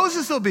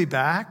 Moses will be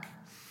back.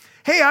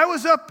 Hey, I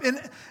was up in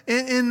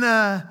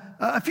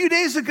a few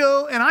days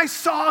ago, and I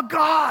saw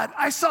God.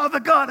 I saw the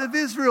God of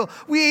Israel.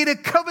 We ate a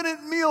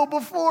covenant meal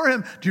before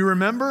him. Do you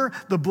remember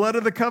the blood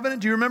of the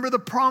covenant? Do you remember the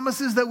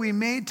promises that we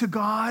made to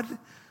God?"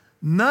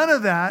 None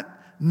of that.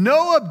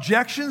 No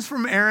objections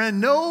from Aaron.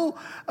 No,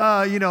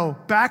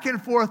 back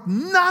and forth.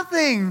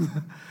 Nothing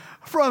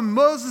from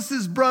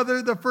Moses'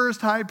 brother, the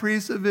first high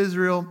priest of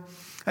Israel.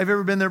 Have you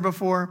ever been there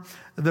before?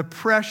 The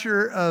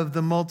pressure of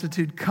the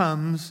multitude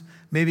comes,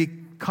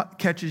 maybe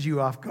catches you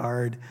off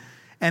guard.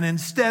 And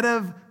instead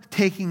of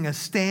taking a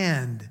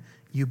stand,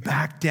 you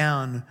back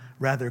down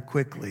rather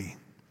quickly.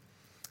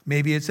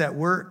 Maybe it's at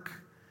work.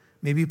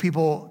 Maybe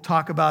people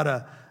talk about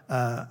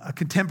a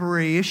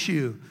contemporary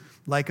issue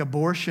like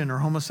abortion or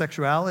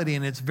homosexuality,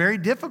 and it's very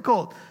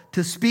difficult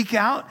to speak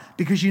out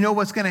because you know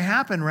what's going to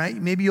happen, right?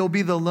 Maybe you'll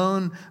be the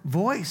lone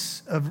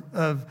voice of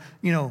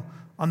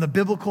on the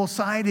biblical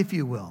side, if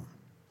you will.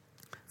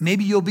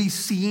 Maybe you'll be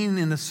seen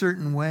in a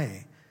certain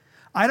way.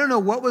 I don't know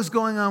what was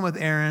going on with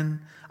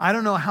Aaron. I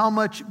don't know how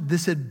much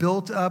this had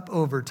built up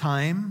over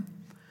time.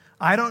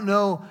 I don't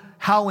know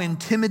how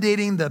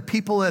intimidating the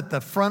people at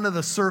the front of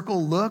the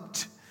circle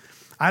looked.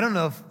 I don't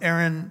know if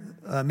Aaron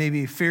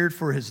maybe feared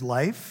for his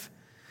life.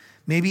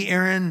 Maybe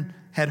Aaron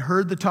had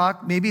heard the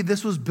talk. Maybe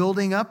this was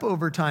building up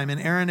over time,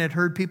 and Aaron had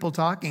heard people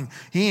talking.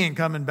 He ain't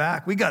coming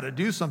back. We got to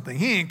do something.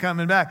 He ain't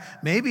coming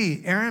back.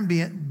 Maybe Aaron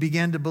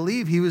began to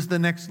believe he was the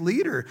next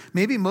leader.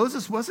 Maybe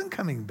Moses wasn't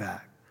coming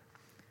back.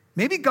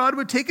 Maybe God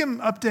would take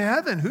him up to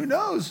heaven. Who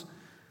knows?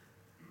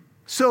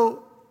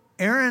 So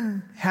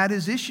Aaron had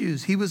his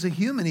issues. He was a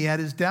human. He had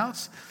his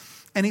doubts.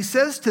 And he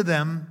says to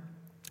them,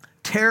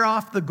 tear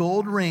off the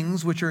gold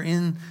rings which are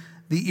in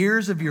the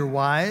ears of your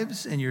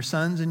wives and your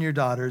sons and your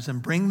daughters,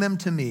 and bring them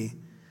to me.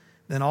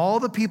 Then all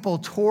the people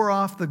tore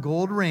off the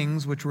gold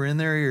rings which were in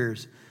their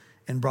ears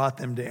and brought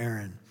them to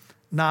Aaron.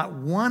 Not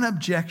one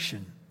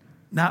objection,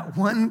 not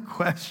one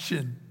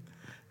question,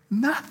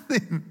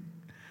 nothing.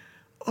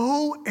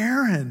 Oh,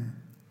 Aaron,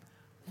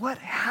 what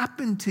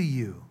happened to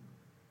you?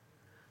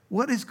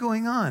 What is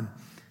going on?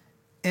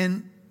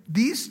 And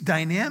these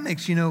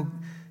dynamics,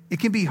 it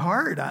can be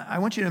hard. I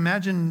want you to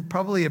imagine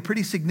probably a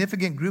pretty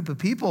significant group of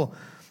people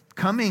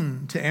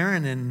coming to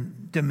Aaron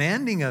and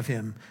demanding of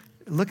him.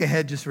 Look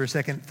ahead just for a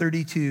second,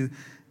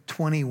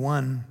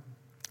 32:21.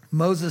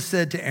 Moses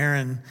said to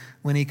Aaron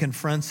when he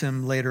confronts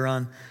him later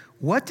on,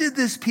 what did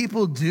this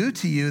people do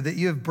to you that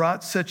you have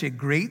brought such a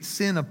great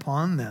sin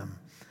upon them?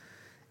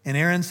 And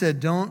Aaron said,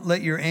 don't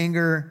let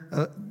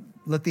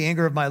the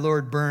anger of my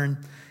Lord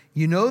burn.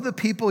 You know the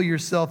people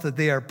yourself, that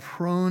they are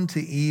prone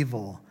to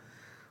evil.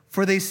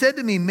 For they said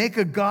to me, make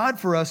a God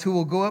for us who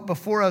will go up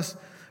before us.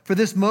 For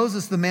this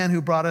Moses, the man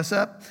who brought us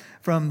up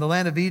from the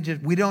land of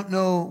Egypt, we don't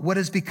know what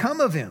has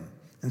become of him.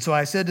 And so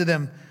I said to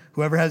them,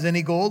 whoever has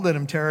any gold, let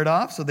him tear it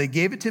off. So they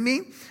gave it to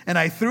me, and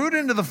I threw it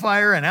into the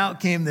fire, and out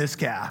came this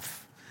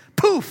calf.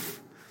 Poof!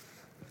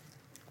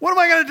 What am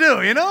I going to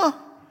do, You know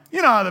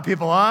how the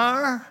people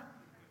are.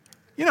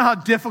 You know how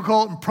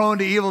difficult and prone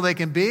to evil they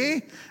can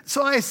be.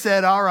 So I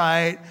said, all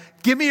right,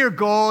 give me your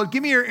gold,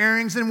 give me your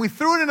earrings. And we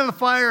threw it into the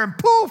fire, and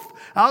poof,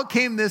 out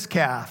came this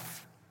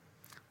calf.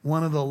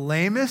 One of the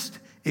lamest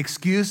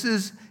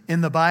excuses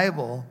in the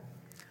Bible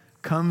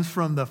comes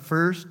from the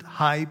first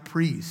high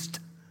priest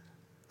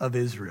of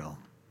Israel.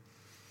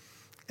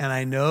 And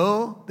I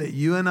know that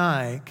you and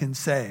I can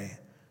say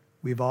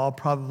we've all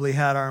probably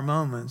had our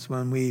moments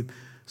when we've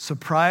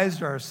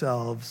surprised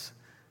ourselves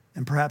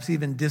and perhaps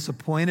even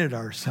disappointed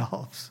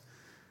ourselves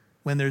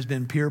when there's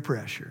been peer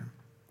pressure.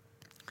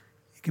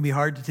 It can be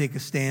hard to take a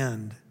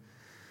stand.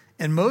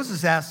 And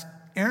Moses asked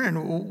Aaron,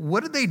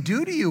 what did they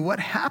do to you? What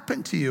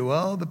happened to you?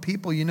 Well, the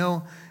people, you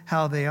know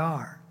how they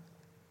are.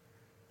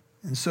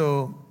 And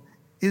so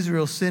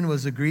Israel's sin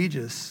was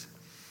egregious.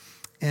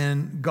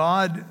 And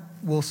God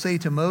will say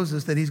to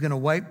Moses that he's going to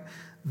wipe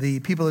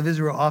the people of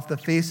Israel off the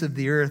face of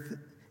the earth.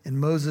 And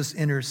Moses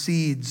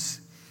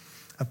intercedes.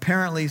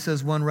 Apparently,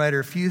 says one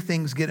writer, few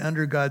things get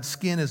under God's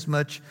skin as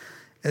much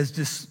as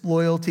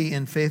disloyalty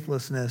and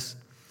faithlessness.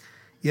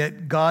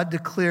 Yet God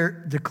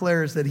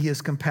declares that he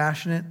is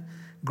compassionate,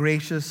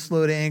 gracious,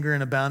 slow to anger,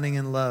 and abounding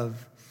in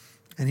love.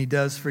 And he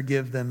does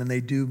forgive them, and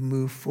they do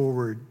move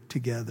forward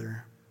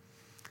together.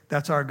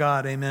 That's our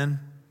God, amen?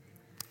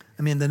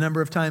 I mean, the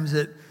number of times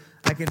that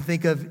I can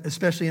think of,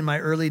 especially in my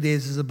early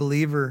days as a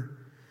believer,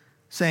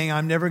 saying,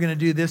 I'm never going to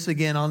do this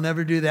again, I'll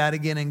never do that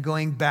again, and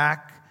going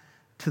back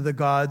to the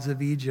gods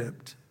of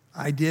Egypt.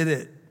 I did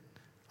it.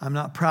 I'm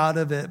not proud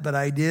of it, but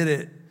I did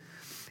it.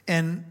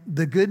 And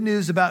the good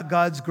news about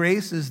God's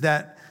grace is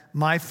that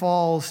my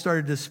falls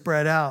started to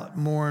spread out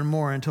more and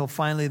more until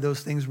finally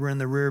those things were in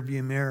the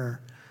rearview mirror.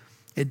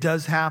 It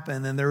does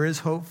happen, and there is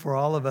hope for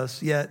all of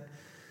us, yet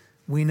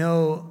we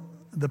know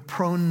the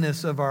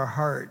proneness of our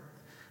heart,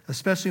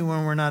 especially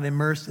when we're not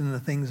immersed in the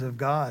things of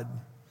God.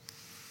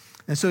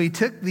 And so he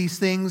took these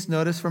things,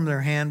 notice from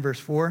their hand, verse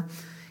 4,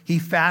 he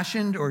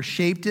fashioned or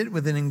shaped it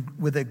with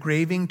a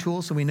graving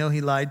tool, so we know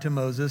he lied to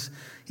Moses.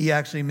 He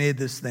actually made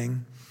this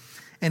thing.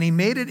 And he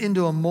made it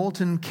into a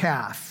molten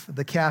calf.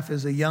 The calf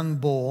is a young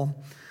bull,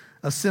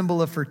 a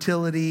symbol of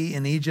fertility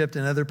in Egypt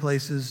and other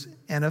places,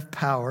 and of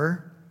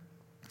power.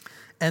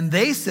 And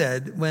they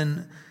said,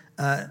 when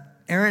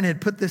Aaron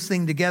had put this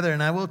thing together,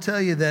 and I will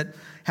tell you that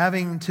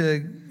having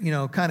to,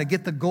 kind of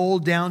get the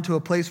gold down to a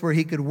place where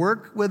he could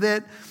work with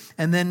it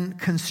and then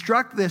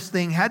construct this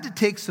thing had to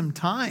take some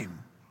time.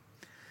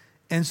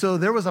 And so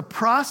there was a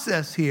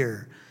process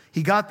here.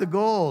 He got the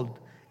gold,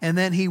 and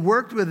then he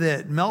worked with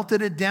it,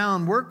 melted it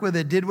down, worked with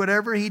it, did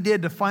whatever he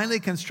did to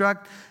finally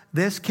construct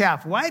this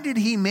calf. Why did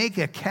he make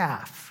a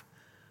calf?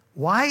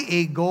 Why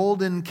a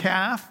golden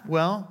calf?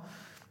 Well,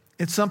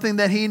 it's something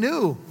that he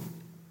knew.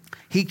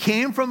 He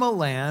came from a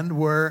land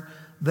where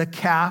the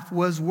calf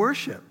was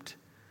worshiped.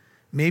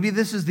 Maybe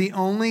this is the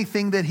only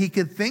thing that he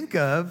could think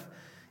of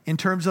in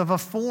terms of a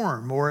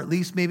form, or at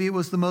least maybe it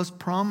was the most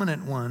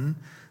prominent one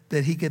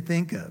that he could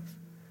think of.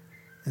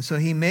 And so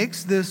he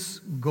makes this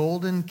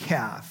golden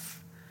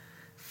calf,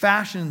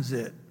 fashions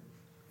it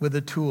with a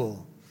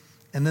tool,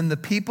 and then the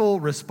people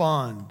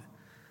respond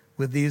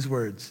with these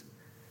words.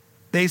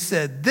 They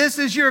said, "This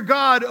is your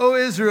God, O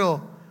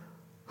Israel,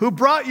 who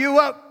brought you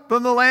up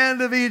from the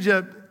land of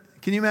Egypt."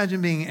 Can you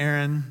imagine being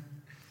Aaron?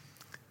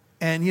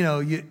 And,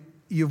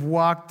 you've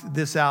walked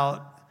this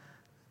out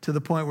to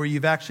the point where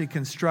you've actually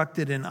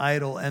constructed an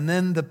idol, and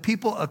then the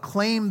people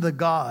acclaim the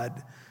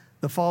god,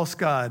 the false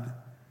god.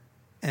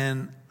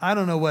 And I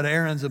don't know what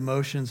Aaron's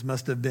emotions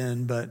must have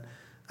been, but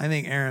I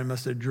think Aaron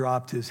must have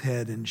dropped his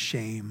head in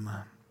shame.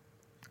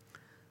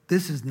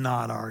 This is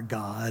not our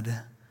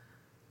God.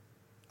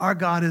 Our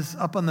God is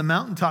up on the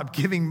mountaintop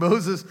giving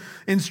Moses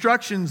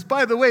instructions.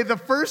 By the way, the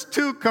first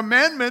 2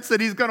 commandments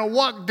that he's going to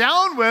walk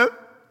down with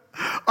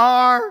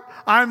are,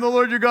 I'm the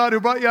Lord your God who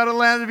brought you out of the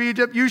land of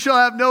Egypt. You shall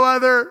have no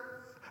other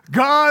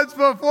gods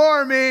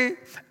before me.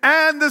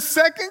 And the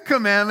second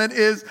commandment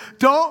is,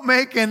 don't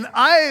make an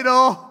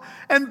idol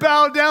and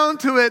bow down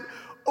to it.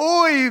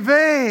 Oy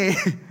vey.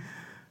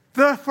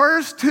 The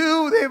first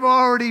 2, they've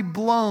already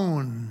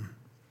blown.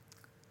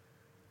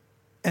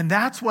 And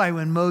that's why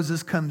when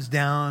Moses comes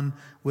down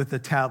with the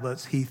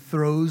tablets, he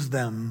throws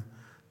them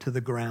to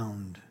the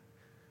ground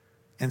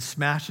and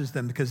smashes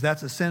them, because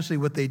that's essentially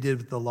what they did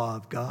with the law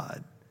of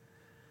God.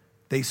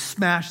 They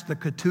smashed the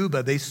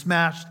ketubah. They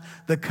smashed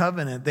the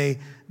covenant.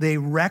 They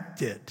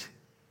wrecked it.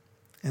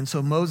 And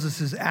so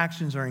Moses'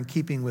 actions are in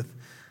keeping with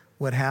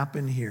what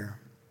happened here.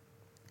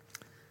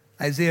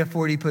 Isaiah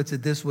 40 puts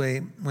it this way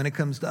when it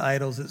comes to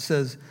idols. It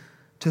says,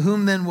 to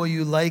whom then will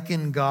you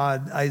liken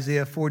God?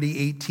 Isaiah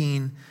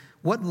 40:18.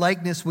 What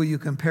likeness will you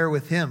compare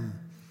with him?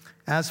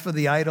 As for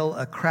the idol,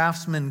 a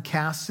craftsman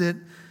casts it,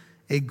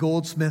 a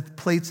goldsmith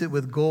plates it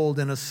with gold,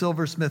 and a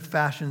silversmith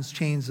fashions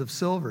chains of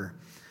silver.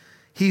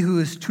 He who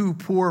is too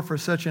poor for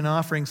such an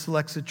offering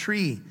selects a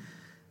tree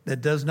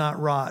that does not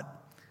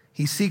rot.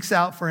 He seeks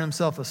out for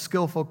himself a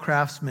skillful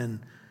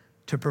craftsman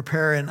to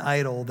prepare an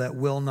idol that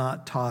will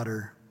not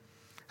totter.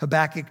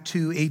 Habakkuk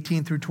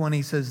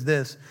 2:18-20 says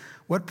this,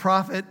 what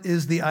profit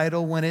is the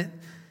idol when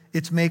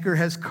its maker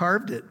has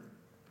carved it?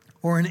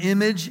 Or an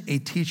image, a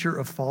teacher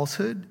of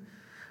falsehood?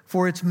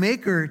 For its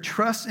maker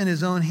trusts in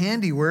his own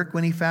handiwork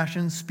when he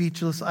fashions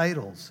speechless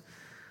idols.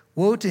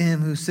 Woe to him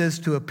who says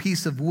to a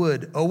piece of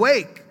wood,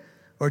 awake,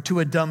 or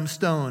to a dumb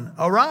stone,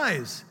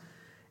 arise.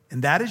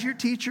 And that is your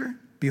teacher?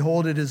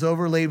 Behold, it is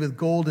overlaid with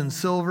gold and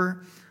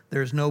silver.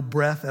 There is no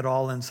breath at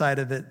all inside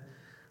of it.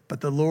 But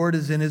the Lord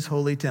is in his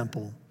holy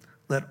temple.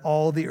 Let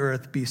all the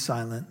earth be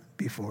silent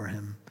before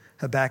him.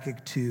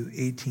 Habakkuk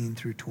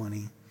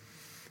 2:18-20.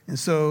 And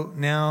so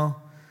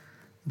now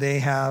they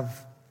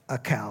have a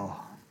cow.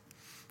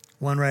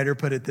 One writer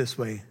put it this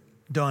way,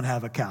 don't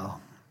have a cow.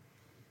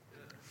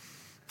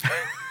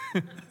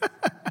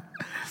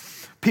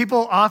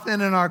 People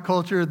often in our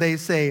culture, they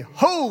say,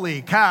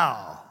 holy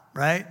cow,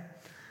 right?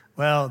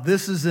 Well,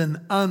 this is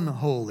an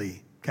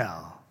unholy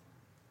cow.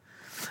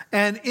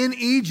 And in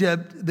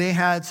Egypt, they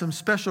had some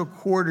special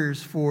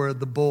quarters for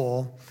the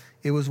bull.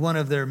 It was one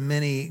of their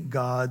many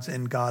gods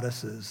and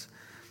goddesses.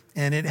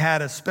 And it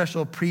had a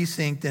special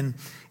precinct. And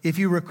if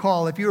you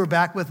recall, if you were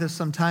back with us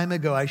some time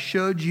ago, I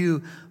showed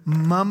you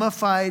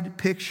mummified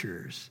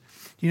pictures.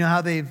 You know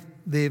how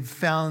they've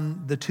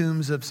found the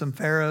tombs of some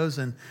pharaohs,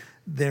 and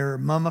they're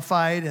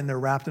mummified and they're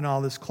wrapped in all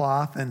this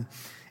cloth,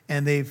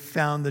 and they've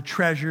found the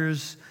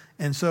treasures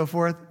and so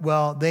forth.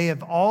 Well, they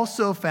have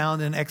also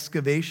found in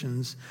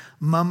excavations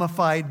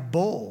mummified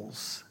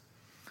bulls,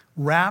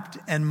 wrapped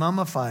and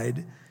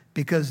mummified,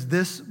 because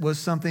this was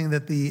something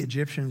that the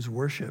Egyptians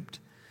worshipped,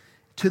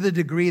 to the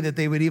degree that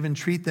they would even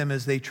treat them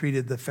as they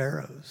treated the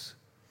pharaohs.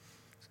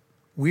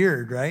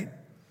 Weird, right?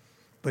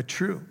 But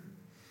true.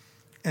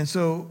 And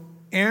so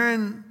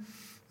Aaron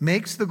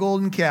makes the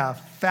golden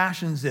calf,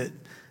 fashions it.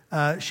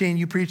 Shane,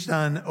 you preached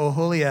on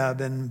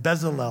Oholiab and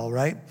Bezalel,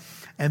 right?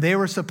 And they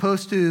were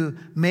supposed to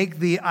make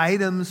the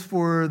items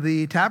for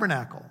the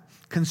tabernacle,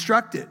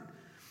 construct it.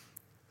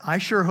 I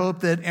sure hope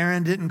that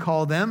Aaron didn't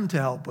call them to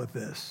help with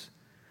this,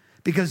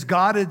 because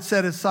God had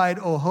set aside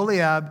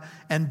Oholiab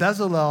and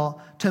Bezalel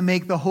to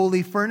make the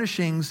holy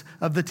furnishings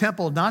of the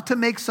temple, not to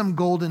make some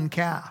golden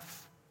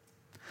calf,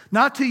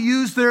 not to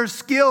use their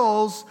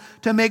skills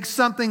to make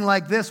something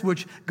like this,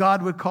 which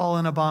God would call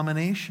an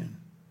abomination.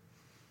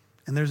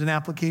 And there's an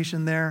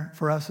application there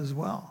for us as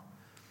well,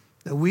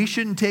 that we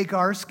shouldn't take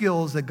our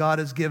skills that God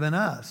has given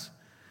us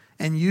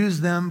and use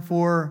them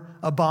for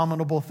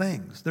abominable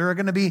things. There are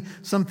going to be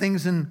some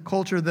things in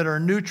culture that are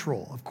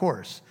neutral, of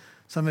course.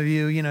 Some of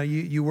you,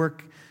 you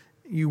work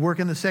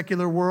in the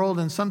secular world,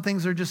 and some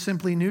things are just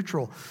simply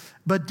neutral.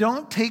 But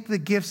don't take the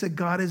gifts that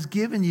God has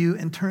given you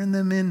and turn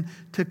them in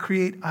to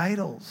create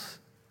idols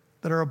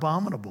that are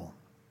abominable.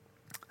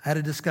 I had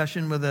a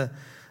discussion with a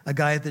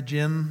guy at the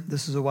gym.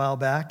 This is a while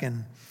back,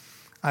 and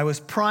I was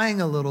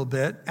prying a little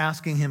bit,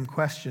 asking him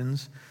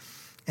questions,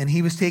 and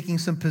he was taking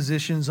some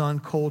positions on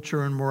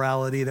culture and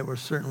morality that were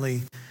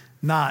certainly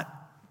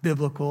not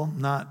biblical,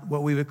 not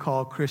what we would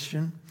call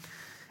Christian.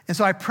 And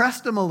so I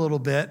pressed him a little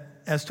bit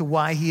as to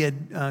why he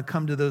had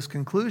come to those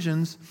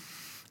conclusions.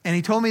 And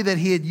he told me that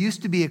he had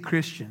used to be a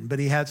Christian, but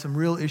he had some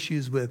real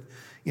issues with,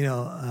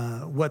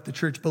 what the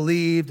church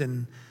believed.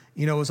 And,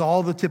 it was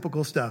all the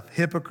typical stuff,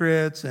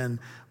 hypocrites, and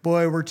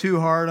boy, we're too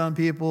hard on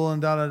people,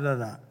 and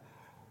da-da-da-da.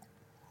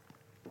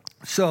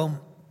 So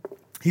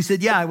he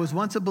said, yeah, I was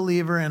once a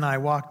believer and I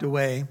walked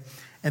away.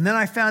 And then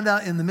I found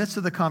out in the midst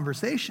of the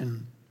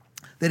conversation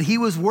that he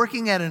was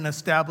working at an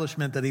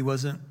establishment that he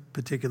wasn't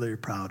particularly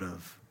proud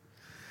of.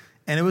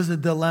 And it was a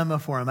dilemma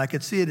for him. I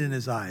could see it in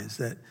his eyes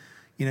that,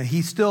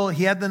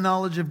 he had the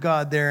knowledge of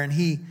God there, and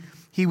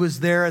he was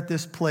there at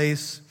this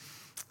place.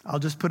 I'll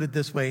just put it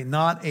this way,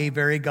 not a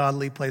very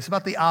godly place,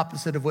 about the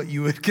opposite of what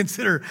you would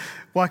consider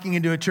walking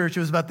into a church. It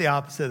was about the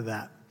opposite of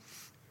that.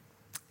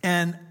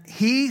 And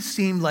he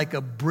seemed like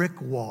a brick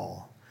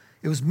wall.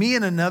 It was me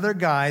and another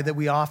guy that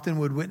we often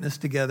would witness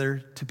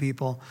together to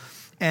people.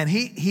 And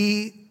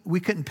we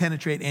couldn't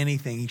penetrate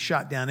anything. He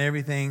shot down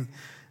everything,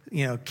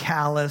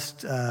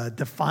 calloused,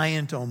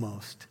 defiant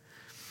almost.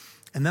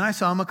 And then I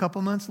saw him a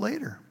couple months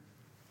later.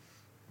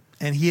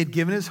 And he had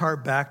given his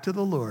heart back to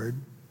the Lord,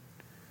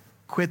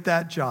 quit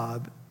that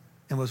job,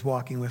 and was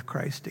walking with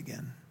Christ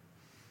again.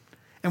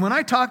 And when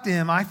I talked to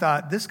him, I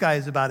thought, this guy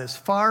is about as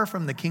far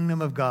from the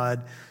kingdom of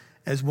God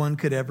as one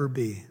could ever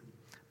be.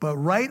 But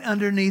right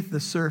underneath the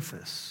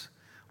surface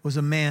was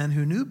a man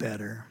who knew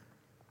better.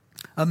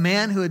 A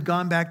man who had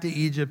gone back to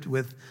Egypt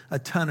with a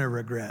ton of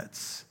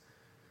regrets.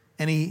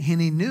 And he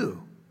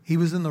knew he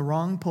was in the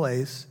wrong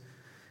place.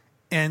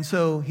 And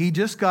so he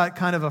just got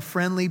kind of a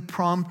friendly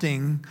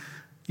prompting.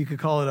 You could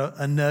call it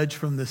a nudge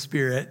from the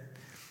Spirit.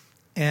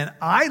 And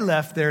I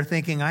left there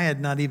thinking I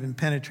had not even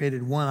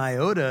penetrated one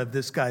iota of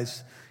this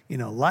guy's,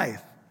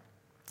 life.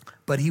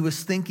 But he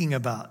was thinking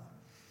about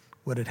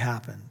what had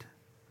happened.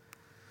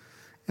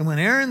 And when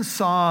Aaron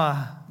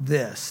saw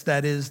this,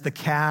 that is the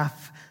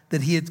calf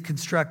that he had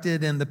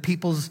constructed and the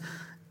people's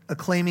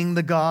acclaiming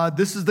the God,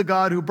 this is the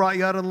God who brought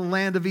you out of the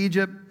land of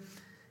Egypt,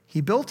 he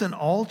built an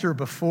altar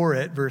before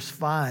it, verse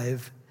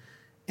 5,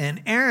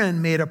 and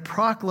Aaron made a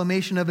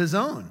proclamation of his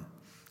own.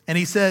 And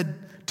he said,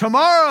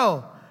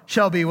 tomorrow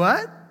shall be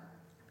what?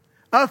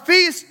 A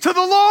feast to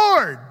the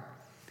Lord.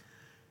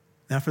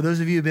 Now, for those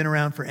of you who've been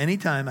around for any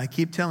time, I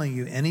keep telling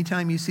you,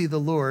 anytime you see the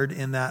Lord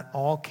in that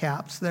all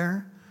caps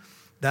there,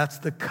 that's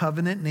the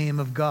covenant name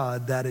of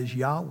God. That is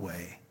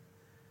Yahweh.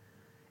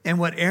 And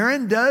what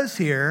Aaron does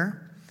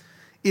here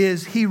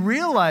is he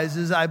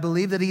realizes, I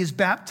believe, that he's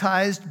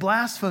baptized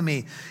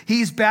blasphemy.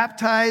 He's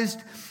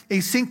baptized a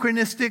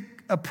synchronistic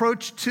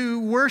approach to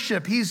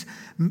worship. He's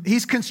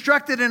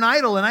constructed an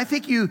idol. And I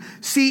think you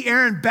see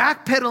Aaron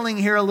backpedaling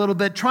here a little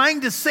bit,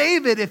 trying to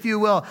save it, if you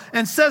will,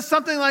 and says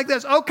something like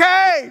this,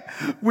 okay,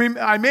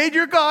 I made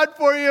your God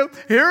for you.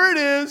 Here it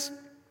is.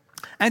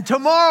 And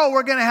tomorrow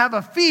we're going to have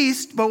a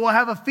feast, but we'll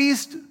have a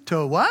feast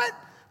to what?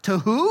 To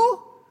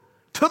who?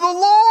 To the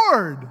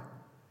Lord.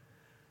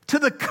 To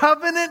the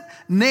covenant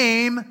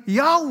name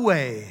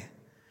Yahweh.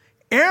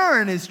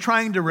 Aaron is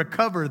trying to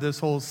recover this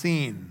whole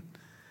scene.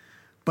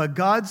 But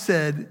God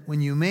said,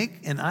 when you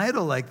make an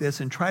idol like this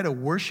and try to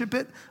worship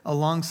it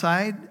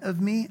alongside of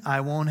me,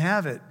 I won't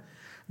have it.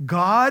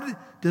 God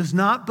does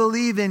not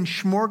believe in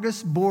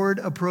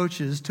smorgasbord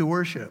approaches to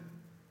worship.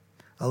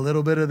 A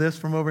little bit of this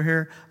from over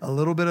here, a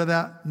little bit of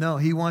that. No,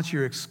 he wants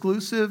your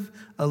exclusive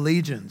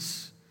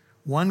allegiance.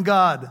 One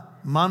God,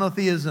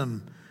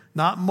 monotheism,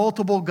 not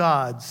multiple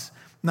gods.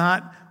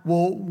 Not,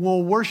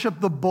 we'll worship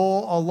the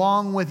bull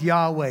along with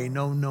Yahweh.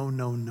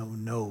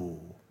 No.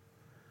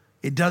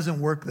 It doesn't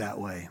work that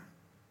way.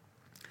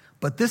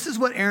 But this is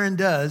what Aaron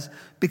does,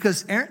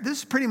 because this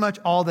is pretty much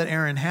all that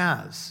Aaron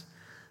has.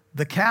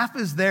 The calf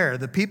is there.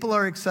 The people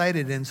are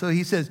excited. And so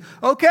he says,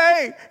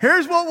 okay,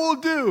 here's what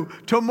we'll do.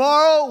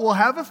 Tomorrow we'll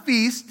have a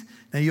feast.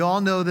 Now, you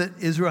all know that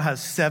Israel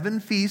has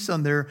 7 feasts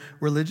on their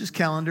religious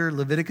calendar,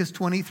 Leviticus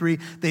 23.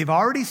 They've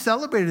already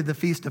celebrated the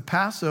feast of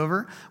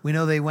Passover. We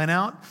know they went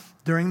out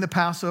during the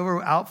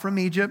Passover, out from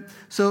Egypt.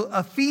 So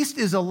a feast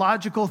is a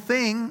logical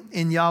thing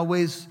in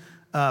Yahweh's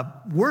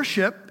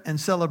worship and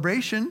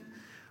celebration,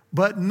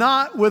 but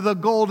not with a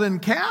golden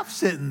calf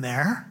sitting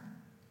there.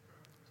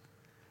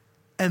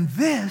 And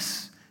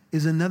this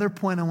is another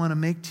point I want to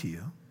make to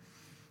you.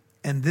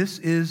 And this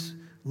is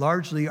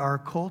largely our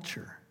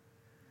culture.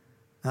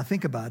 Now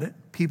think about it.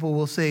 People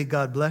will say,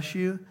 God bless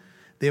you.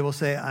 They will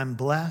say, I'm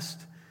blessed.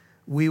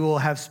 We will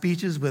have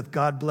speeches with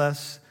God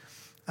bless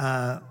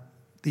the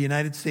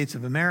United States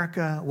of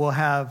America. We'll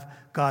have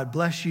God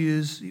bless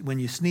yous when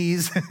you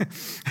sneeze.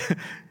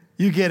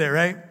 You get it,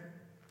 right?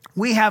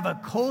 We have a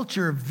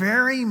culture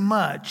very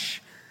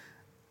much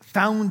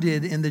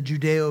founded in the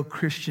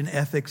Judeo-Christian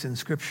ethics and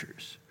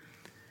scriptures.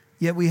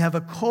 Yet we have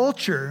a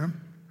culture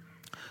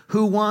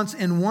who wants,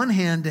 in one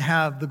hand, to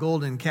have the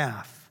golden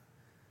calf,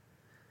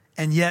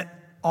 and yet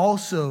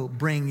also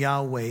bring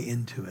Yahweh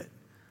into it.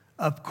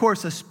 Of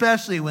course,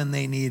 especially when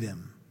they need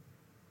him.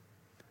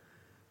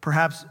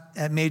 Perhaps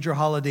at major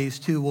holidays,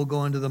 too, we'll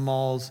go into the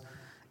malls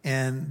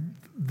and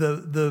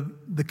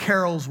the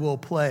carols will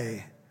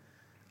play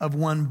of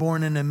one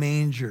born in a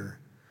manger,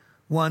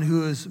 one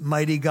who is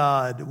mighty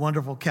God,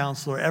 wonderful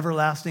counselor,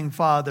 everlasting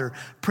Father,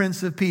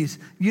 Prince of Peace.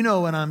 You know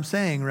what I'm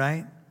saying,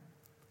 right?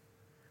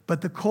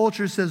 But the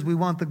culture says we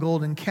want the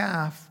golden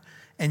calf,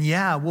 and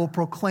yeah, we'll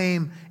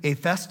proclaim a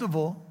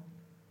festival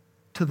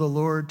to the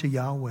Lord, to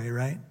Yahweh,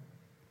 right?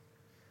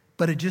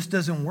 But it just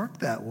doesn't work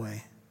that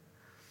way.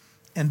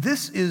 And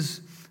this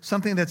is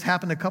something that's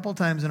happened a couple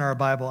times in our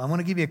Bible. I want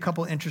to give you a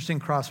couple interesting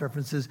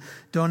cross-references.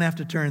 Don't have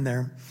to turn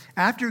there.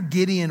 After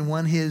Gideon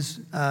won his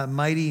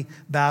mighty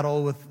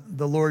battle with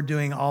the Lord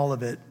doing all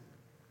of it,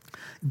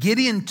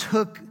 Gideon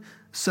took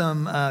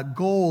some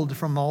gold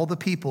from all the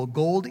people,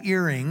 gold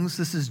earrings.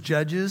 This is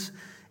Judges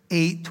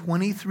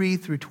 8:23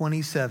 through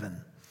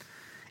 27.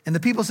 And the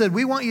people said,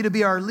 "We want you to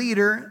be our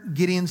leader."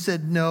 Gideon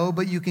said, "No,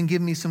 but you can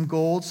give me some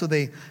gold." So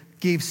they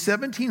gave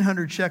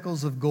 1,700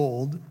 shekels of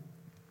gold.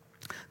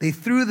 They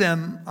threw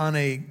them on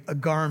a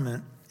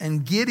garment.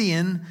 And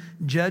Gideon,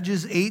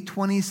 Judges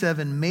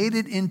 8:27, made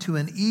it into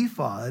an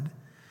ephod,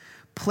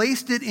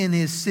 placed it in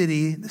his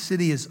city. The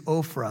city is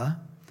Ophrah.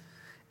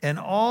 And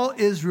all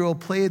Israel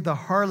played the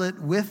harlot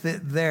with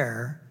it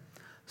there,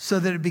 so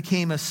that it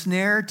became a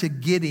snare to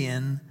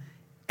Gideon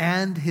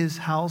and his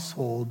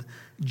household.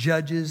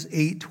 Judges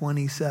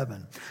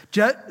 8:27.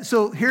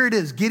 So here it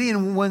is.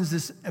 Gideon wins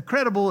this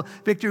incredible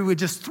victory with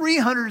just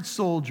 300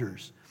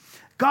 soldiers.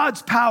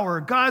 God's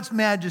power, God's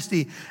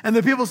majesty. And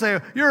the people say,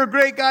 "You're a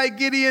great guy,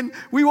 Gideon.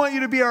 We want you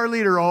to be our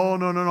leader." "Oh,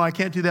 no, I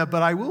can't do that,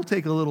 but I will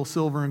take a little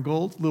silver and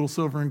gold.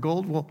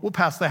 We'll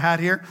pass the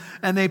hat here."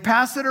 And they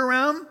pass it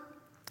around,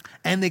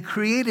 and they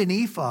create an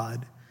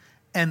ephod.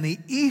 And the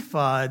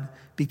ephod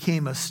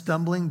became a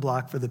stumbling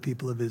block for the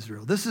people of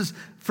Israel. This is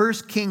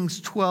 1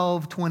 Kings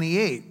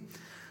 12:28.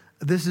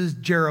 This is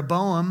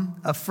Jeroboam,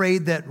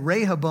 afraid that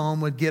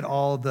Rehoboam would get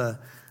all the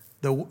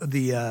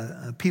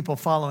people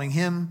following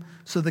him.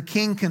 So the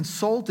king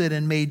consulted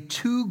and made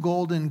 2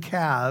 golden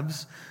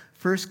calves.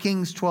 1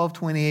 Kings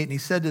 12:28, and he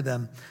said to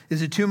them,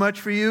 "Is it too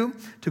much for you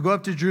to go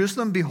up to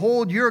Jerusalem?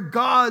 Behold, your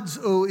gods,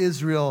 O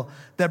Israel,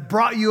 that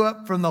brought you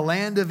up from the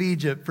land of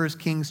Egypt." 1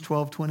 Kings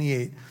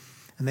 12:28.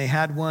 And they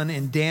had one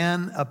in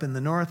Dan up in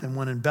the north and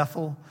one in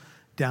Bethel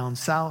down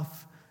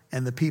south,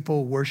 and the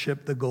people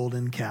worshiped the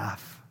golden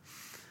calf.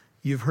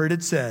 You've heard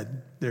it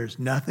said, there's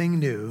nothing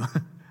new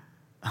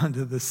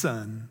under the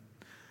sun,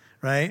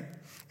 right?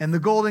 And the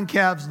golden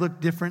calves look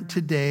different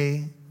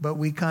today, but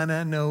we kind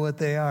of know what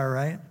they are,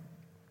 right?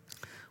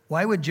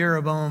 Why would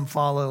Jeroboam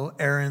follow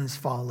Aaron's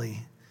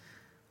folly?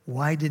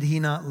 Why did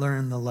he not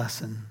learn the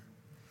lesson?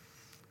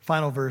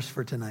 Final verse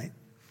for tonight.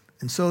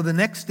 And so the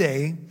next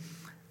day,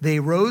 they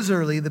rose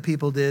early, the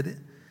people did,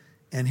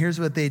 and here's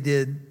what they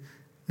did.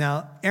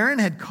 Now, Aaron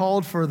had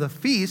called for the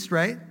feast,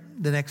 right,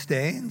 the next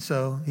day, and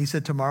so he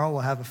said, "Tomorrow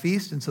we'll have a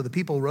feast." And so the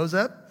people rose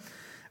up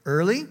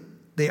early.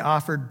 They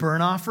offered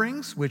burnt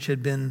offerings, which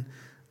had been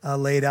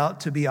laid out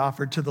to be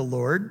offered to the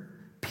Lord,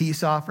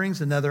 peace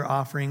offerings, another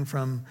offering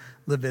from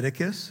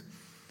Leviticus.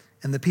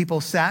 And the people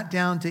sat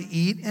down to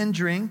eat and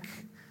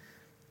drink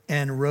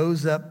and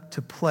rose up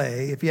to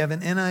play. If you have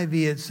an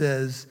NIV, it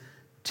says,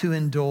 to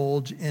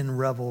indulge in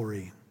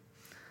revelry.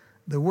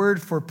 The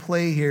word for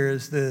play here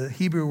is the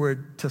Hebrew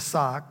word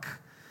tasak.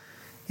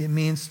 It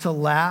means to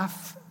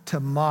laugh, to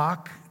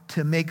mock,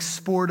 to make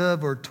sport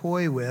of or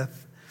toy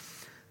with.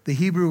 The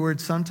Hebrew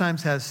word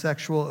sometimes has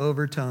sexual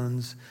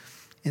overtones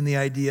in the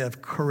idea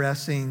of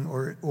caressing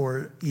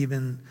or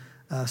even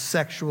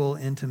sexual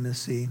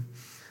intimacy.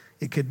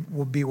 It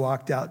will be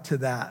walked out to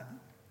that.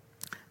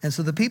 And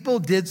so the people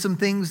did some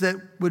things that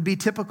would be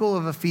typical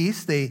of a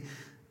feast. They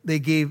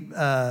gave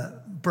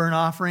burnt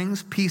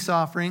offerings, peace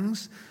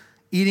offerings,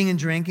 eating and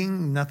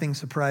drinking, nothing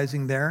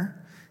surprising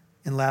there,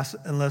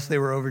 unless they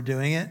were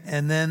overdoing it.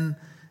 And then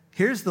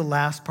here's the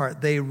last part.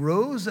 They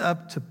rose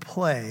up to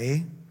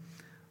play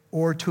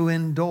or to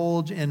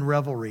indulge in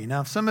revelry.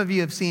 Now, if some of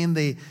you have seen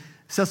the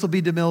Cecil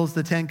B. DeMille's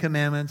The 10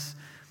 Commandments,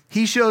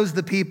 he shows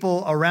the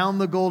people around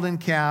the golden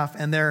calf,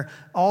 and they're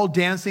all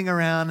dancing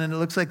around, and it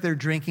looks like they're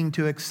drinking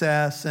to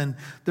excess, and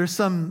there's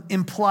some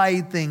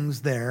implied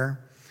things there.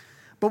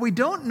 But we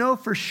don't know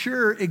for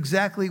sure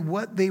exactly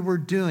what they were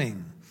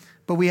doing.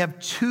 But we have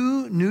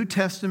 2 New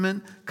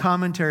Testament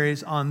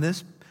commentaries on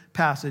this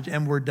passage,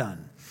 and we're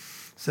done,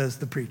 says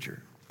the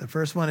preacher. The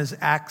first one is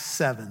Acts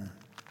 7.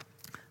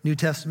 New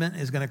Testament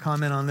is going to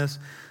comment on this.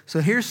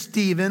 So here's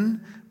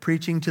Stephen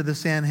preaching to the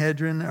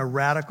Sanhedrin, a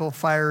radical,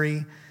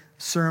 fiery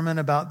sermon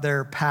about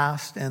their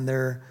past and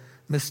their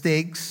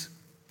mistakes.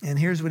 And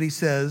here's what he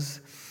says.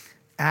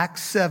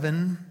 Acts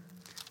 7,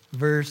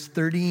 verse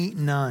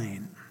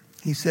 39.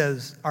 He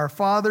says, "Our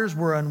fathers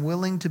were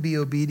unwilling to be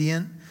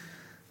obedient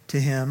to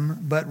him,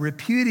 but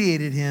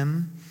repudiated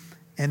him,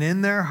 and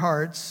in their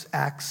hearts,"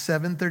 Acts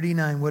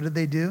 7:39, what did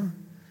they do?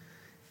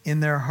 "In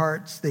their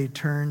hearts they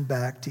turned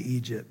back to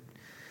Egypt."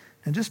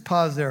 And just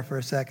pause there for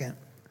a second.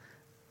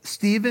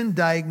 Stephen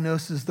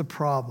diagnoses the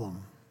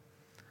problem.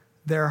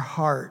 Their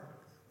heart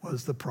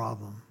was the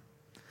problem.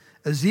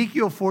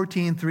 Ezekiel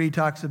 14:3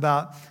 talks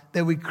about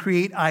that we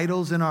create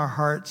idols in our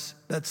hearts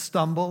that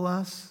stumble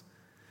us.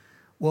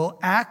 Well,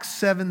 Acts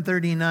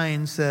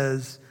 7:39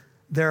 says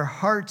their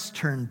hearts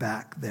turned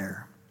back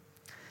there.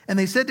 And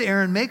they said to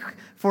Aaron, "Make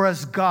for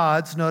us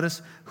gods,"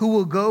 notice, "who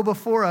will go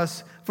before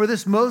us. For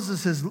this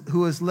Moses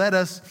who has led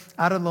us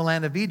out of the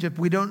land of Egypt,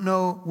 we don't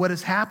know what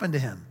has happened to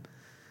him."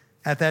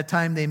 At that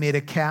time, they made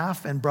a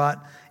calf and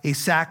brought a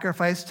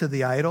sacrifice to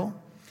the idol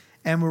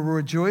and were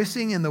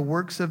rejoicing in the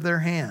works of their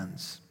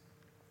hands.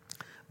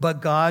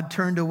 But God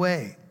turned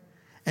away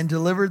and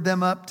delivered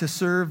them up to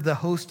serve the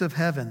host of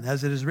heaven.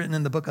 As it is written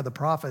in the book of the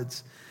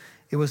prophets,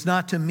 it was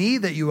not to me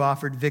that you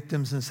offered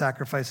victims and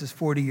sacrifices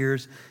 40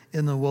 years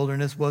in the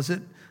wilderness, was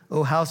it,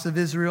 O house of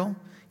Israel?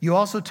 You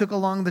also took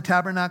along the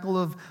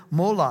tabernacle of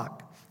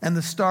Moloch and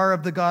the star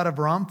of the god of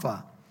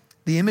Rampha.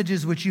 The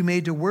images which you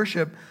made to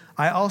worship,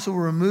 I also will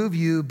remove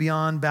you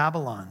beyond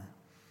Babylon.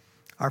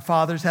 Our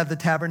fathers had the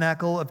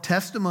tabernacle of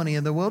testimony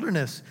in the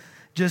wilderness,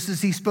 just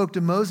as he spoke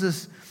to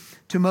Moses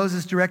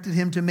directed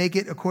him to make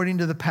it according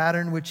to the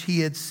pattern which he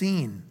had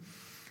seen.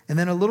 And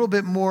then a little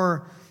bit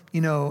more,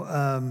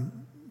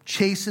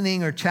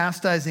 chastening or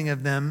chastising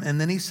of them. And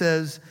then he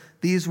says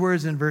these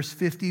words in verse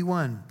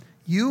 51.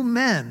 You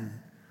men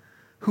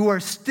who are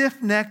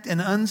stiff-necked and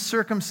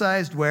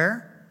uncircumcised,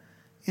 where?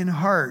 In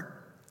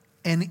heart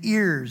and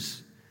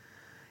ears,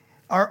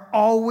 are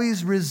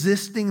always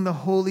resisting the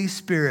Holy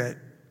Spirit.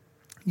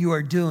 You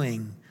are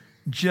doing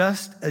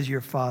just as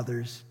your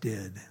fathers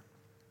did.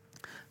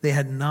 They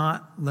had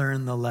not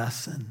learned the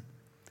lesson.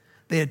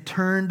 They had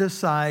turned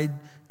aside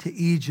to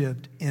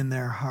Egypt in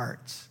their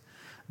hearts.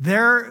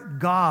 Their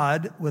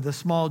God, with a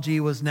small g,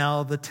 was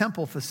now the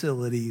temple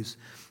facilities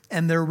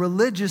and their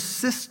religious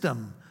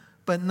system,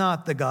 but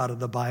not the God of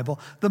the Bible.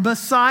 The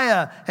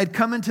Messiah had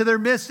come into their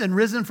midst and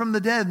risen from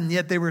the dead, and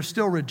yet they were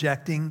still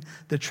rejecting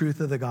the truth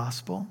of the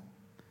gospel.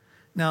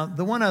 Now,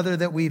 the one other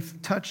that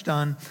we've touched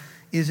on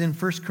is in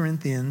 1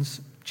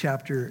 Corinthians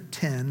chapter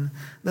 10.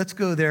 Let's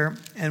go there,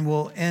 and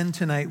we'll end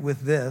tonight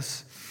with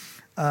this.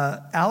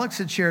 Alex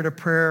had shared a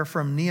prayer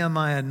from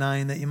Nehemiah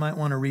 9 that you might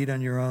want to read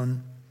on your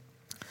own.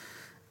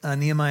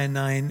 Nehemiah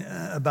 9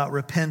 about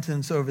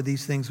repentance over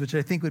these things, which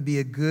I think would be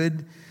a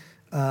good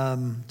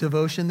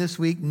devotion this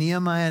week.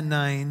 Nehemiah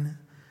 9,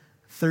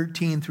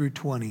 13 through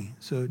 20.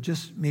 So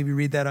just maybe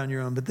read that on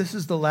your own. But this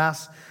is the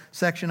last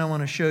section I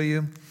want to show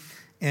you.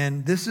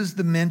 And this is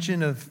the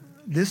mention of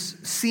this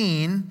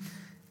scene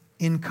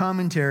in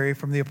commentary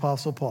from the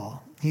Apostle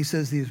Paul. He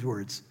says these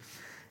words.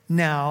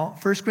 Now,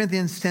 1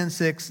 Corinthians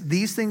 10:6,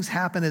 these things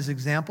happen as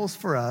examples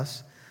for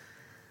us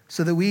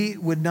so that we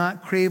would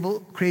not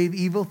crave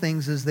evil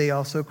things as they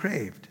also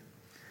craved.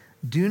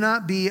 Do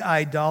not be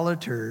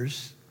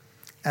idolaters,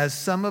 as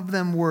some of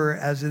them were,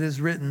 as it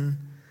is written,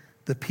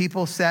 the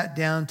people sat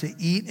down to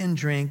eat and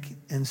drink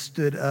and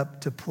stood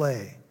up to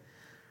play.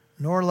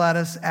 Nor let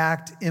us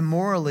act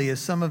immorally as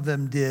some of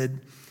them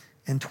did,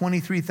 and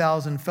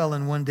 23,000 fell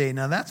in one day.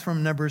 Now that's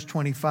from Numbers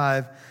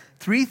 25.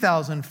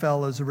 3,000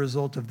 fell as a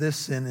result of this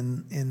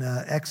sin in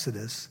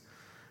Exodus.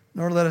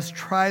 Nor let us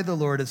try the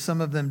Lord as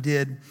some of them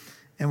did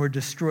and were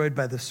destroyed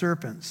by the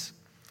serpents.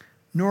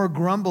 Nor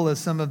grumble as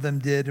some of them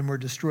did and were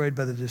destroyed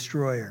by the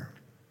destroyer.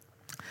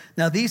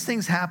 Now these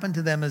things happened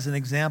to them as an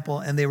example,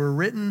 and they were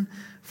written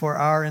for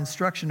our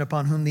instruction,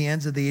 upon whom the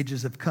ends of the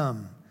ages have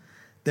come.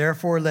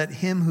 Therefore let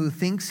him who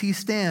thinks he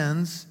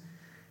stands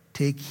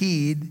take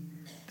heed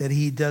that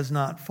he does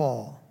not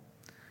fall.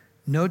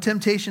 No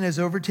temptation has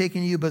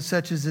overtaken you, but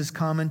such as is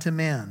common to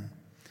man.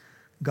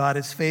 God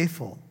is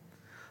faithful,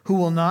 who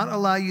will not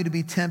allow you to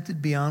be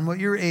tempted beyond what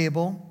you're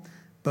able,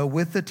 but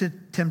with the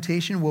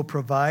temptation will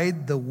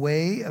provide the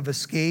way of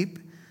escape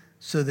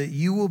so that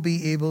you will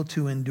be able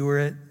to endure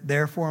it.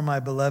 Therefore, my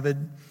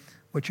beloved,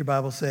 what's your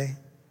Bible say?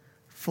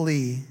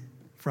 Flee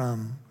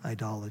from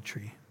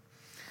idolatry.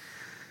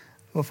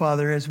 Well,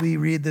 Father, as we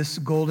read this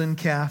golden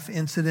calf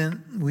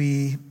incident,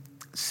 we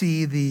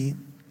see the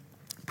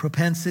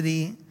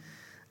propensity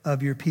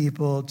of your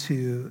people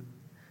to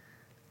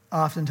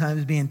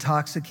oftentimes be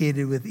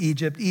intoxicated with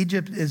Egypt.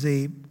 Egypt is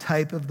a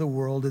type of the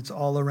world. It's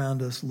all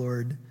around us,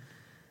 Lord.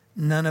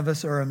 None of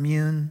us are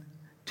immune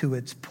to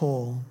its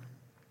pull.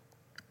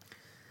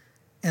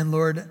 And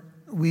Lord,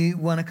 we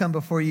want to come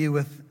before you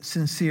with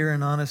sincere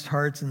and honest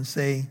hearts and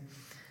say,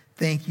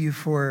 thank you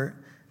for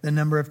the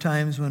number of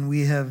times when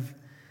we have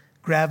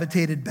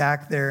gravitated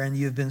back there and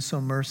you've been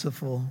so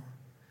merciful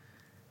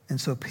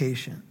and so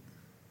patient.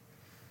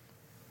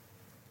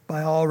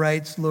 By all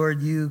rights,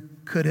 Lord, you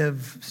could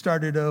have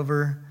started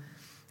over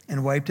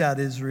and wiped out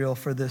Israel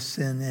for this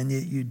sin, and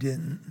yet you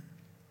didn't.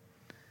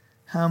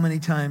 How many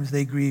times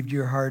they grieved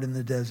your heart in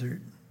the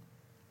desert.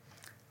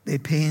 They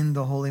pained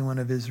the Holy One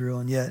of Israel,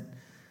 and yet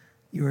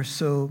you are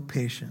so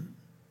patient,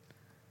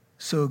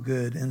 so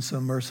good, and so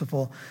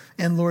merciful.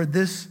 And Lord,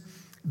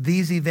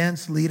 these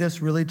events lead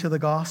us really to the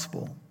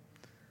gospel,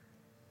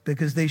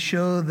 because they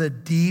show the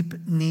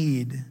deep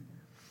need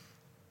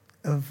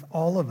of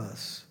all of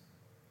us.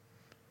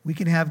 We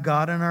can have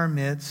God in our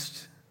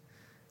midst,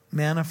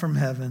 manna from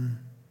heaven,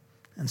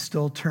 and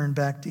still turn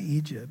back to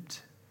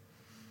Egypt.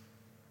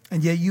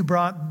 And yet you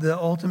brought the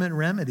ultimate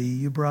remedy.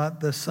 You brought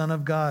the Son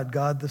of God,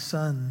 God the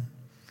Son,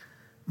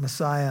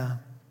 Messiah,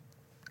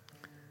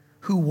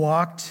 who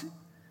walked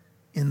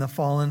in the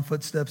fallen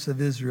footsteps of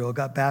Israel,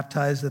 got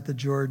baptized at the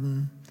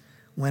Jordan,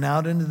 went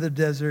out into the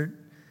desert,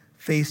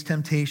 faced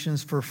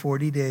temptations for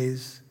 40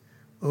 days,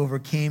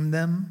 overcame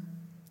them,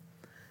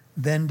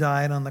 then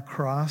died on the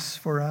cross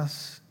for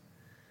us,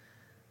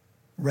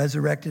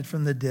 resurrected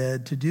from the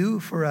dead to do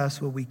for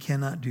us what we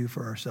cannot do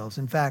for ourselves.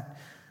 In fact,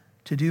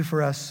 to do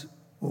for us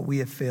what we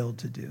have failed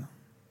to do.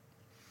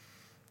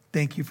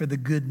 Thank you for the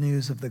good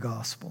news of the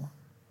gospel.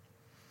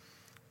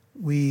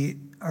 We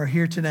are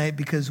here tonight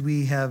because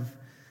we have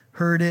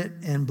heard it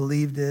and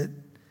believed it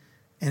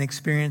and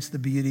experienced the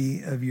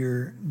beauty of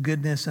your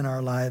goodness in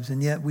our lives.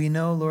 And yet we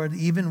know, Lord,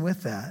 even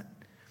with that,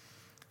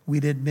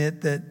 we'd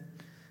admit that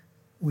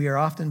we are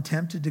often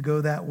tempted to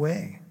go that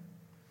way.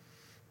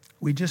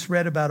 We just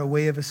read about a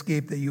way of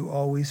escape that you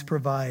always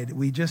provide.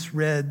 We just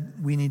read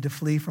we need to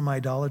flee from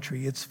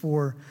idolatry. It's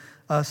for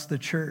us, the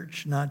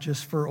church, not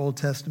just for Old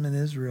Testament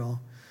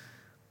Israel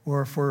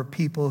or for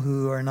people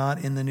who are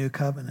not in the new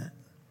covenant.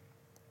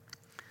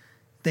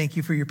 Thank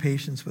you for your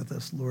patience with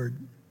us, Lord.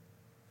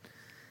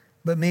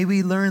 But may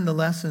we learn the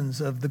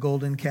lessons of the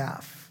golden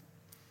calf,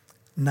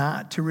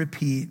 not to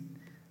repeat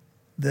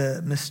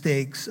the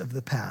mistakes of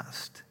the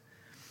past.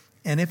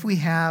 And if we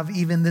have,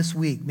 even this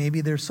week,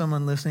 maybe there's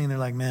someone listening, they're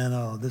like,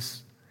 man,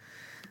 this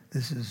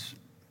is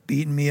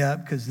beating me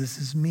up because this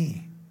is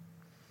me.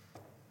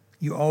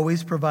 You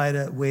always provide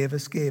a way of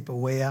escape, a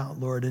way out,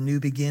 Lord, a new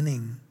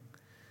beginning.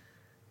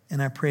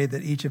 And I pray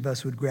that each of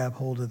us would grab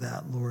hold of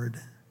that, Lord,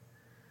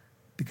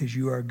 because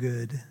you are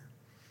good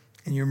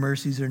and your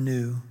mercies are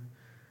new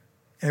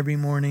every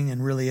morning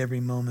and really every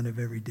moment of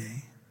every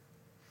day.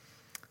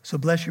 So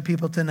bless your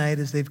people tonight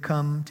as they've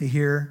come to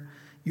hear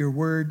your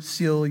word,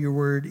 seal your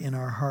word in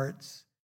our hearts.